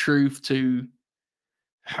think there's truth to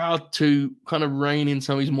how to kind of rein in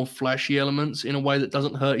some of his more flashy elements in a way that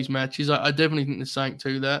doesn't hurt his matches. I definitely think there's something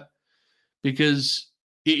to that because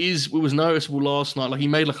it was noticeable last night. Like he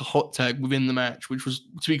made like a hot tag within the match, which was,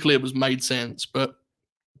 to be clear, made sense. But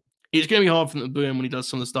it's going to be hard for them to boo him when he does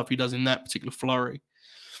some of the stuff he does in that particular flurry.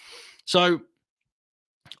 So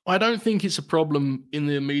I don't think it's a problem in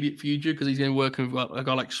the immediate future because he's going to be working with a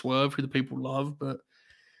guy like Swerve, who the people love. But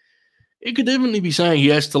it could definitely be saying he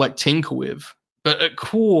has to like tinker with. But at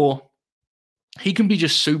core, he can be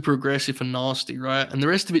just super aggressive and nasty, right? And the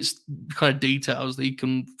rest of it's kind of details that he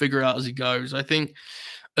can figure out as he goes. I think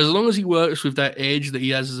as long as he works with that edge that he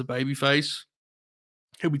has as a babyface,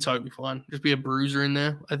 he'll be totally fine. Just be a bruiser in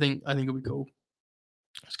there. I think it'll be cool.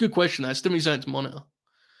 It's a good question. That's still something to monitor.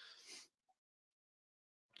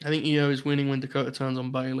 I think EO is winning when Dakota turns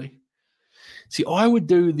on Bayley. See, I would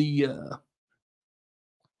do the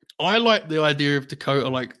I like the idea of Dakota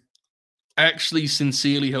like actually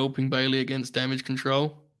sincerely helping Bailey against damage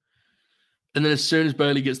control. And then as soon as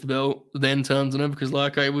Bailey gets the belt, then turns on her because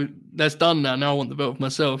like, okay, that's done now. Now I want the belt for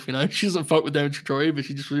myself. You know, she doesn't fuck with damage control either.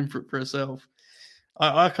 She just was in for it for herself.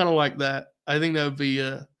 I kind of like that. I think that would be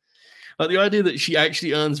like the idea that she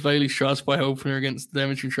actually earns Bailey's trust by helping her against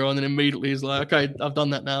damage control, and then immediately is like, okay, I've done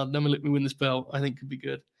that now. Let me win this belt. I think could be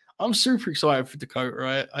good. I'm super excited for Dakota.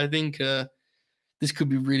 Right? I think this could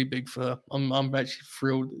be really big for her. I'm actually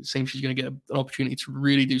thrilled. It seems she's going to get an opportunity to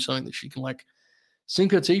really do something that she can like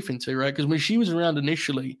sink her teeth into, right? Because when she was around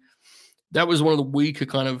initially, that was one of the weaker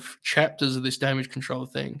kind of chapters of this damage control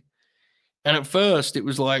thing. And at first, it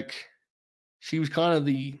was like she was kind of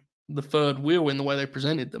the third wheel in the way they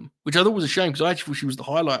presented them, which I thought was a shame because I actually thought she was the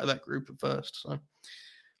highlight of that group at first. So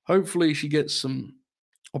hopefully she gets some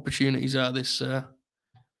opportunities out of this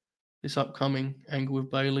this upcoming angle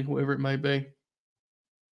with Bailey, whatever it may be.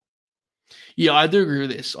 Yeah, I do agree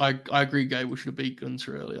with this. I agree Gable should have beat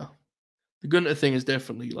Gunther earlier. The Gunter thing is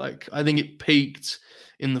definitely like, I think it peaked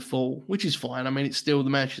in the fall, which is fine. I mean, it's still, the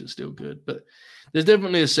matches are still good, but there's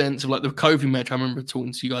definitely a sense of like the Kofi match I remember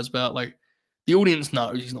talking to you guys about, like the audience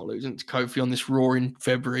knows he's not losing to Kofi on this Raw in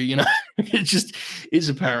February, you know? It's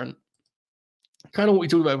apparent. Kind of what we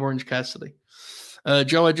talked about with Orange Cassidy.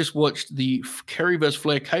 Joe, I just watched the Kerry vs.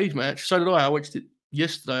 Flair cage match. So did I. I watched it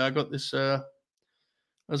yesterday. I got this,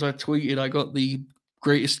 as I tweeted, I got the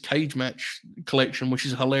greatest cage match collection, which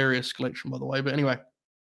is a hilarious collection, by the way. But anyway,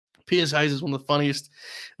 P.S. Hayes is one of the funniest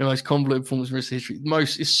and most convoluted performances in recent history.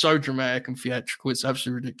 Most is so dramatic and theatrical. It's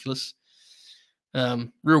absolutely ridiculous.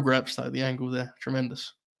 Real graps, though, the angle there.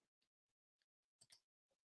 Tremendous.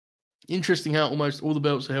 Interesting how almost all the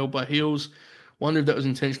belts are held by heels. Wonder if that was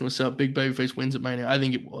intentional to set up big babyface wins at Mania. I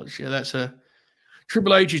think it was. Yeah, that's a...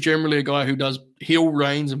 Triple H is generally a guy who does heel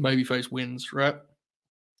reigns and babyface wins, right?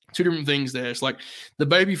 Two different things there. It's like the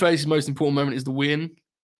babyface's most important moment is the win.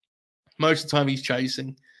 Most of the time he's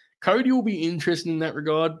chasing. Cody will be interesting in that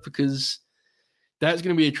regard because that's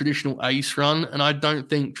going to be a traditional ace run, and I don't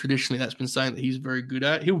think traditionally that's been something that he's very good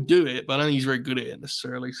at. He'll do it, but I don't think he's very good at it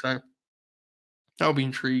necessarily. So that'll be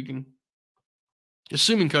intriguing.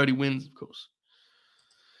 Assuming Cody wins, of course.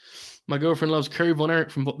 My girlfriend loves Kerry Von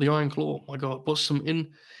Erich from the Iron Claw. My God, what's some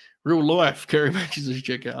in real life Kerry matches to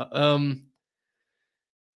check out?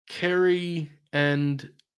 Kerry and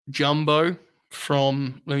Jumbo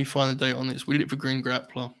from, let me find the date on this. We did it for Green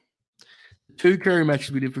Grappler. The two Kerry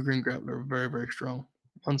matches we did for Green Grappler are very, very strong.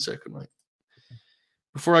 1 second, mate.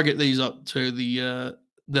 Before I get these up to the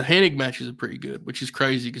Hennig matches are pretty good, which is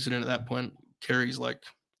crazy considering at that point Kerry's like,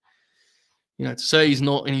 you know, to say he's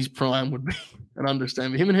not in his prime would be an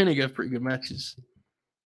understatement. Him and Hennig have pretty good matches.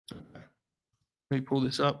 Let me pull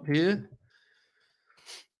this up here.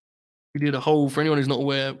 We did a whole, for anyone who's not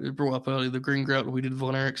aware, it was brought up earlier, the Green Grappler, we did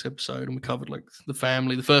Von Erich's episode, and we covered like the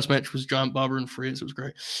family. The first match was Giant Bubba and Fritz. It was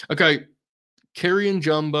great. Okay, Kerry and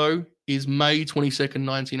Jumbo is May 22nd,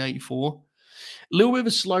 1984. A little bit of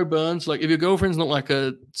a slow burn. So like if your girlfriend's not like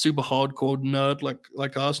a super hardcore nerd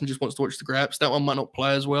like us and just wants to watch the graps, that one might not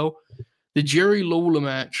play as well. The Jerry Lawler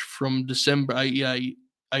match from December 88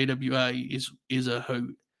 AWA is a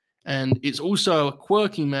hoot. And it's also a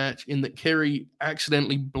quirky match in that Kerry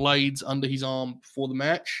accidentally blades under his arm before the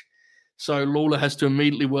match. So Lawler has to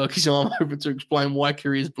immediately work his arm over to explain why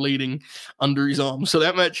Kerry is bleeding under his arm. So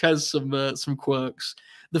that match has some quirks.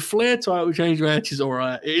 The Flair title change match is all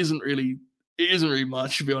right. It isn't really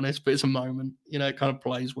much, to be honest, but it's a moment. You know, it kind of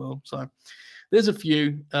plays well. So there's a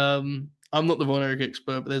few. I'm not the Von Erich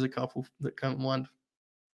expert, but there's a couple that come to mind.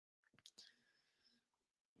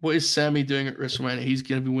 What is Sammy doing at WrestleMania? He's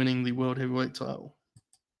going to be winning the World Heavyweight title.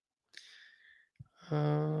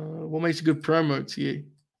 What makes a good promo to you?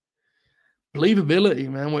 Believability,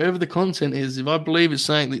 man. Whatever the content is, if I believe it's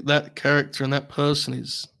saying that character and that person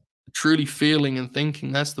is truly feeling and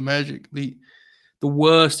thinking, that's the magic. The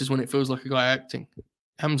worst is when it feels like a guy acting. It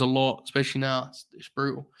happens a lot, especially now. It's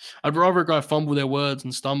brutal. I'd rather a guy fumble their words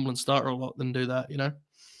and stumble and stutter a lot than do that, you know?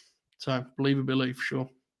 So, believability for sure.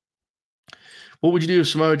 What would you do if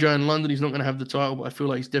Samoa Joe in London? He's not going to have the title, but I feel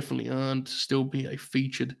like he's definitely earned to still be a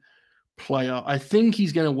featured player. I think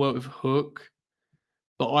he's going to work with Hook,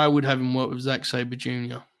 but I would have him work with Zack Sabre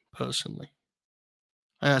Jr. personally.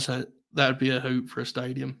 And that would be a hoot for a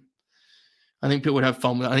stadium. I think people would have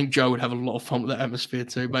fun with that. I think Joe would have a lot of fun with that atmosphere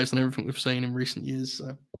too, based on everything we've seen in recent years.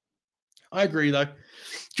 So I agree, though.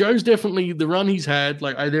 Joe's definitely, the run he's had,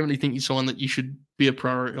 like I definitely think he's someone that you should be a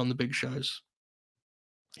priority on the big shows.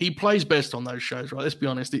 He plays best on those shows, right? Let's be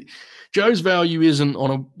honest. Joe's value isn't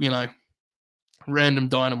on a, random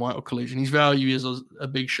Dynamite or Collision. His value is a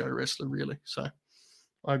big show wrestler, really. So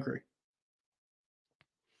I agree.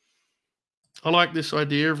 I like this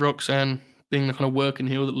idea of Roxanne being the kind of working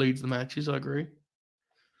heel that leads the matches. I agree.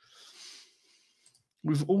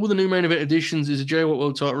 With all the new main event additions, is a Jay White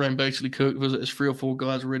World title reign basically cooked? Was it there's 3 or 4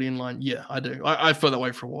 guys already in line? Yeah, I do. I felt that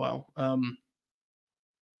way for a while.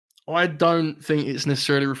 I don't think it's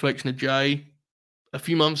necessarily a reflection of Jay. A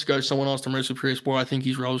few months ago, someone asked him Wrestle Chris where I think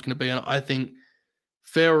his role is going to be, and I think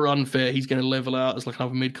fair or unfair, he's going to level out as like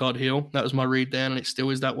another mid card heel. That was my read then, and it still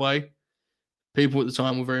is that way. People at the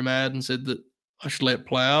time were very mad and said that I should let it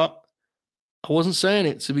play out. I wasn't saying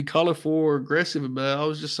it to be colorful or aggressive about it. I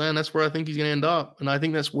was just saying that's where I think he's going to end up, and I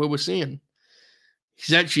think that's where we're seeing.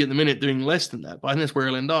 He's actually at the minute doing less than that, but I think that's where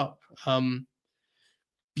he'll end up.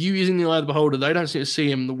 Beauty is in the eye of the beholder. They don't seem to see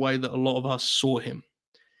him the way that a lot of us saw him.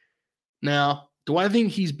 Now, do I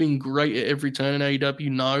think he's been great at every turn in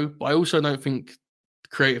AEW? No, but I also don't think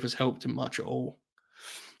creative has helped him much at all.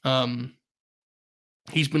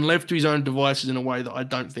 He's been left to his own devices in a way that I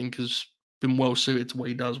don't think has been well suited to what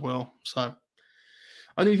he does well. So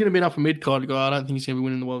I think he's going to be an upper mid card guy. I don't think he's going to be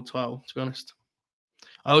winning the world title, to be honest.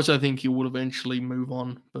 I also think he will eventually move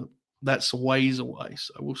on, but that's a ways away,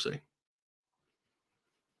 so we'll see.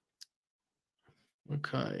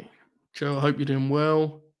 Okay. Joe, I hope you're doing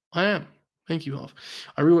well. I am. Thank you, Half.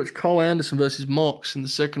 I rewatched Cole Anderson versus Mox in the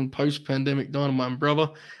second post-pandemic Dynamite, brother.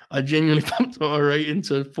 I genuinely pumped my rating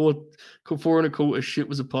to 4.25. Shit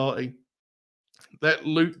was a party. That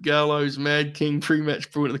Luke Gallows Mad King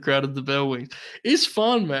pre-match brawl at the crowd of the Bell Wings. It's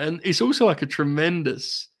fun, man. It's also like a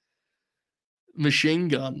tremendous machine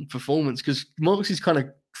gun performance because Mox is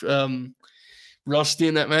kind of rusty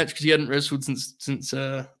in that match because he hadn't wrestled since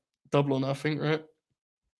Double or Nothing, right?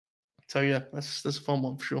 So yeah, that's a fun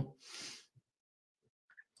one for sure.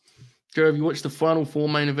 Joe, have you watched the Final Four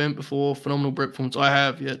main event before? Phenomenal Bret performance. I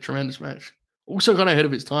have, yeah, tremendous match. Also kind of ahead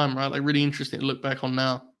of its time, right? Like really interesting to look back on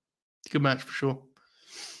now. Good match for sure.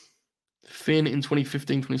 Finn in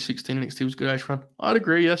 2015, 2016 NXT was a good age run. I'd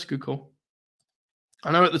agree, yes, good call.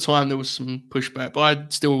 I know at the time there was some pushback, but I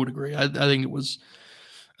still would agree. I think it was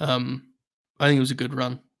a good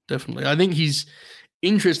run, definitely. I think he's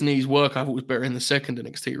interesting in his work. I thought was better in the second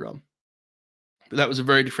NXT run. But that was a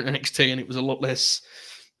very different NXT and it was a lot less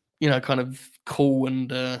kind of cool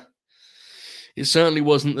and it certainly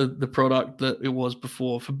wasn't the product that it was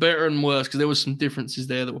before, for better and worse, because there was some differences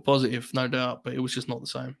there that were positive, no doubt, but it was just not the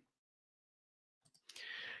same.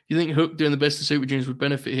 You think Hook doing the best of Super Juniors would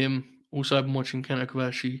benefit him? Also, I've been watching Kento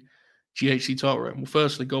Kobashi GHC title reign. Well,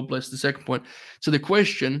 firstly, God bless the second point. So the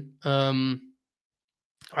question, I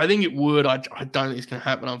think it would. I don't think it's going to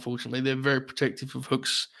happen, unfortunately. They're very protective of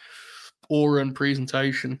Hook's aura and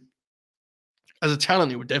presentation. As a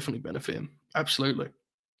talent, it would definitely benefit him. Absolutely.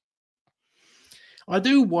 I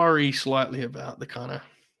do worry slightly about the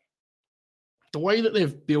way that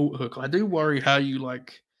they've built Hook. I do worry how you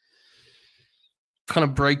kind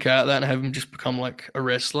of break out of that and have him just become like a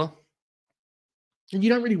wrestler. And you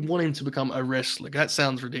don't really want him to become a wrestler. That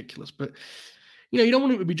sounds ridiculous, but you don't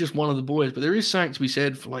want him to be just one of the boys. But there is something to be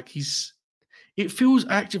said for it feels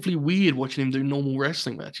actively weird watching him do normal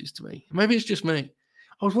wrestling matches to me. Maybe it's just me.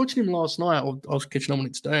 I was watching him last night, or I was catching on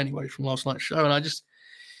it today anyway from last night's show, and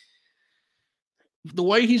the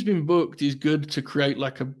way he's been booked is good to create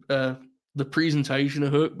the presentation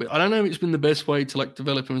of Hook, but I don't know if it's been the best way to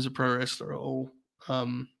develop him as a pro wrestler at all.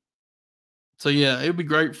 So yeah, it would be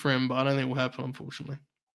great for him, but I don't think it will happen, unfortunately.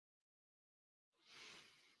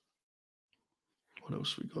 What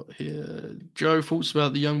else we got here? Joe, thoughts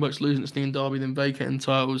about the Young Bucks losing to Sting and Darby, then vacating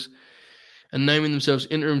titles and naming themselves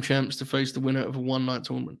interim champs to face the winner of a one-night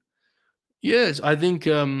tournament. Yes, I think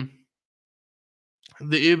the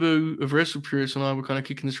Ibou of Wrestle Purists and I were kind of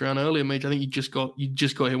kicking this around earlier, Mage. I think you just got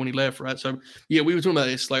here when he left, right? So yeah, we were talking about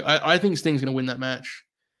this. I think Sting's going to win that match.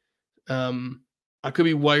 I could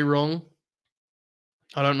be way wrong.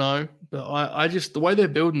 I don't know, but I just the way they're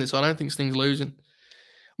building this, I don't think Sting's losing.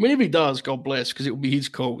 I mean, if he does, God bless, because it will be his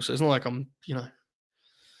call. So it's not like I'm,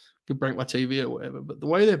 could break my TV or whatever. But the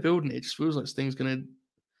way they're building it just feels like Sting's going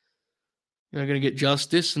to get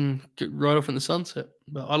justice and get right off in the sunset.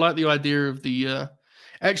 But I like the idea of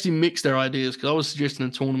actually mix their ideas, because I was suggesting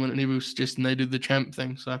a tournament and he was suggesting they do the champ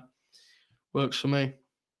thing. So works for me.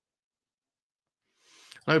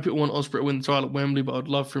 I know people want Ospreay to win the title at Wembley, but I'd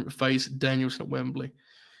love for him to face Danielson at Wembley.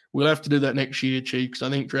 We'll have to do that next year, Chief, because I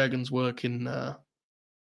think Dragon's working. Nigel.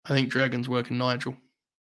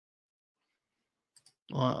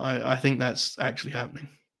 I think that's actually happening,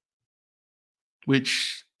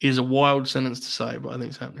 which is a wild sentence to say, but I think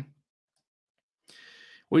it's happening.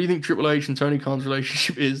 What do you think Triple H and Tony Khan's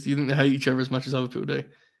relationship is? Do you think they hate each other as much as other people do?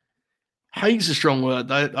 Hate's a strong word.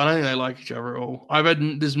 I don't think they like each other at all.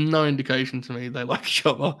 There's no indication to me they like each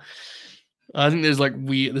other. I think there's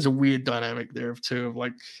a weird dynamic there of two of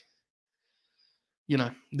like,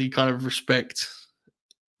 the kind of respect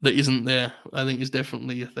that isn't there. I think is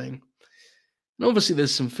definitely a thing. And obviously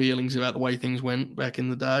there's some feelings about the way things went back in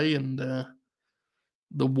the day and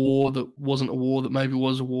the war that wasn't a war that maybe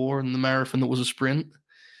was a war and the marathon that was a sprint.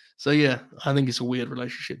 So yeah, I think it's a weird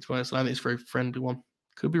relationship to us. I think it's a very friendly one.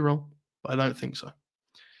 Could be wrong, but I don't think so.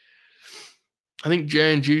 I think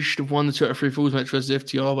Jay and G should have won the 2 out of 3 falls match versus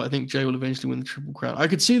FTR, but I think Jay will eventually win the Triple Crown. I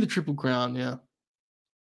could see the Triple Crown, yeah.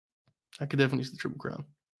 I could definitely see the Triple Crown.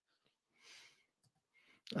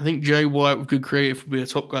 I think Jay White with good creative will be a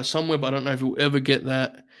top guy somewhere, but I don't know if he'll ever get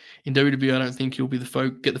that. In WWE, I don't think he'll be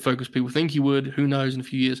get the focus people think he would. Who knows in a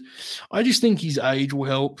few years? I just think his age will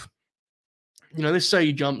help. Let's say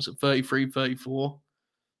he jumps at 33, 34.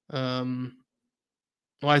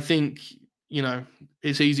 I think,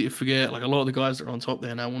 it's easy to forget. Like a lot of the guys that are on top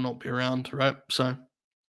there now will not be around, right? So,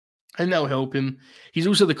 and that'll help him. He's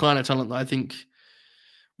also the kind of talent that I think,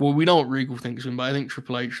 well, we know what Regal thinks of him, but I think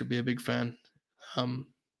Triple H should be a big fan.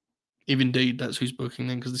 If indeed that's who's booking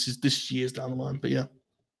them, because this year's down the line. But yeah.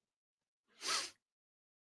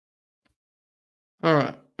 All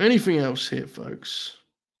right. Anything else here, folks?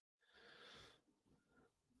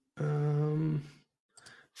 I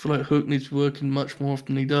feel like Hook needs working much more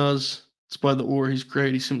often than he does. Despite the aura he's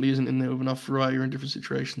created, he simply isn't in there with enough variety or in different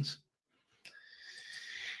situations.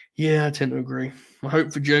 Yeah, I tend to agree. I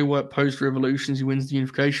hope for Jay White post-Revolutions he wins the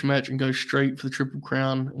unification match and goes straight for the Triple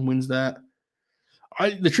Crown and wins that.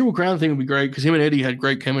 The Triple Crown thing would be great because him and Eddie had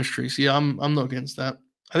great chemistry. So yeah, I'm not against that.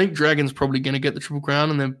 I think Dragon's probably going to get the Triple Crown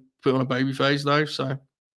and then put on a babyface though. So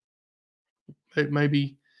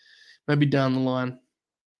maybe down the line.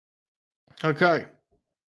 Okay.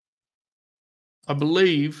 I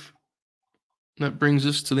believe that brings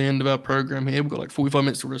us to the end of our program here. We've got like 45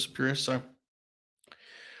 minutes to rest Purist, so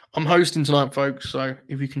I'm hosting tonight, folks. So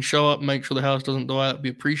if you can show up, make sure the house doesn't die, that'd be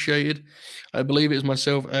appreciated. I believe it's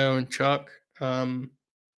myself, Ao, and Chuck.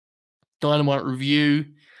 Dynamite review.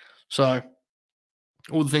 So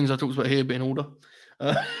all the things I talked about here be in order.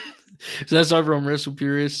 So that's over on Wrestle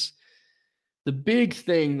Purists. The big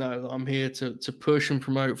thing, though, that I'm here to push and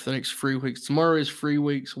promote for the next 3 weeks. Tomorrow is 3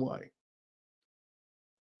 weeks away.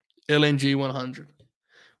 LNG 100.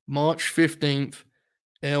 March 15th,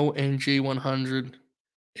 LNG 100.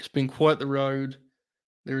 It's been quite the road.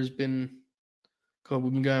 There has been, God,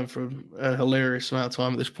 we've been going for a hilarious amount of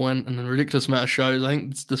time at this point and a ridiculous amount of shows. I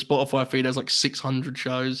think the Spotify feed has like 600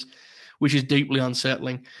 shows, which is deeply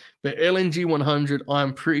unsettling. But LNG 100, I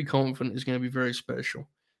am pretty confident is going to be very special.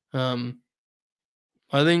 I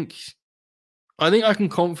think I can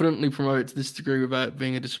confidently promote it to this degree without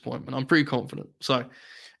being a disappointment. I'm pretty confident. So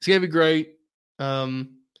it's going to be great.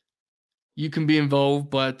 You can be involved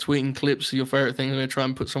by tweeting clips of your favorite things. I'm going to try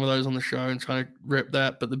and put some of those on the show and try to rep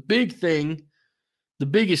that. But the biggest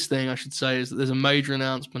thing I should say is that there's a major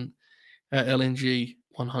announcement at LNG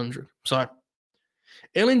 100. So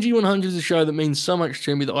LNG 100 is a show that means so much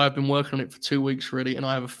to me that I've been working on it for 2 weeks already and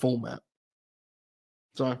I have a format.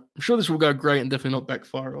 So I'm sure this will go great and definitely not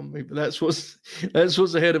backfire on me. But that's what's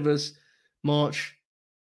ahead of us, March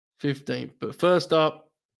 15th. But first up,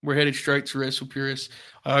 we're headed straight to Wrestle Purists.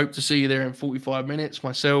 I hope to see you there in 45 minutes.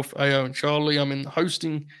 Myself, Ao, and Charlie. I'm in the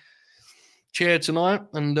hosting chair tonight,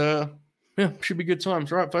 and should be good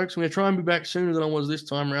times. All right, folks. I'm going to try and be back sooner than I was this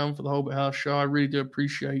time around for the Hulbert House show. I really do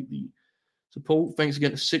appreciate the support. Thanks again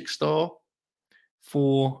to 6-Star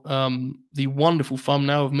for the wonderful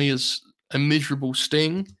thumbnail of me as a miserable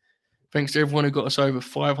Sting. Thanks to everyone who got us over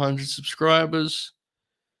 500 subscribers.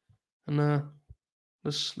 And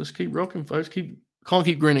let's keep rocking, folks. Can't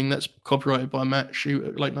keep grinning. That's copyrighted by Matt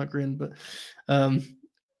Shoot, Late Night Grin. But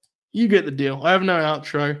you get the deal. I have no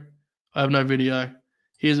outro. I have no video.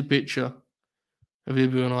 Here's a picture of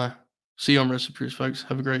Ibou and I. See you on Recipes, folks.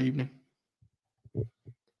 Have a great evening.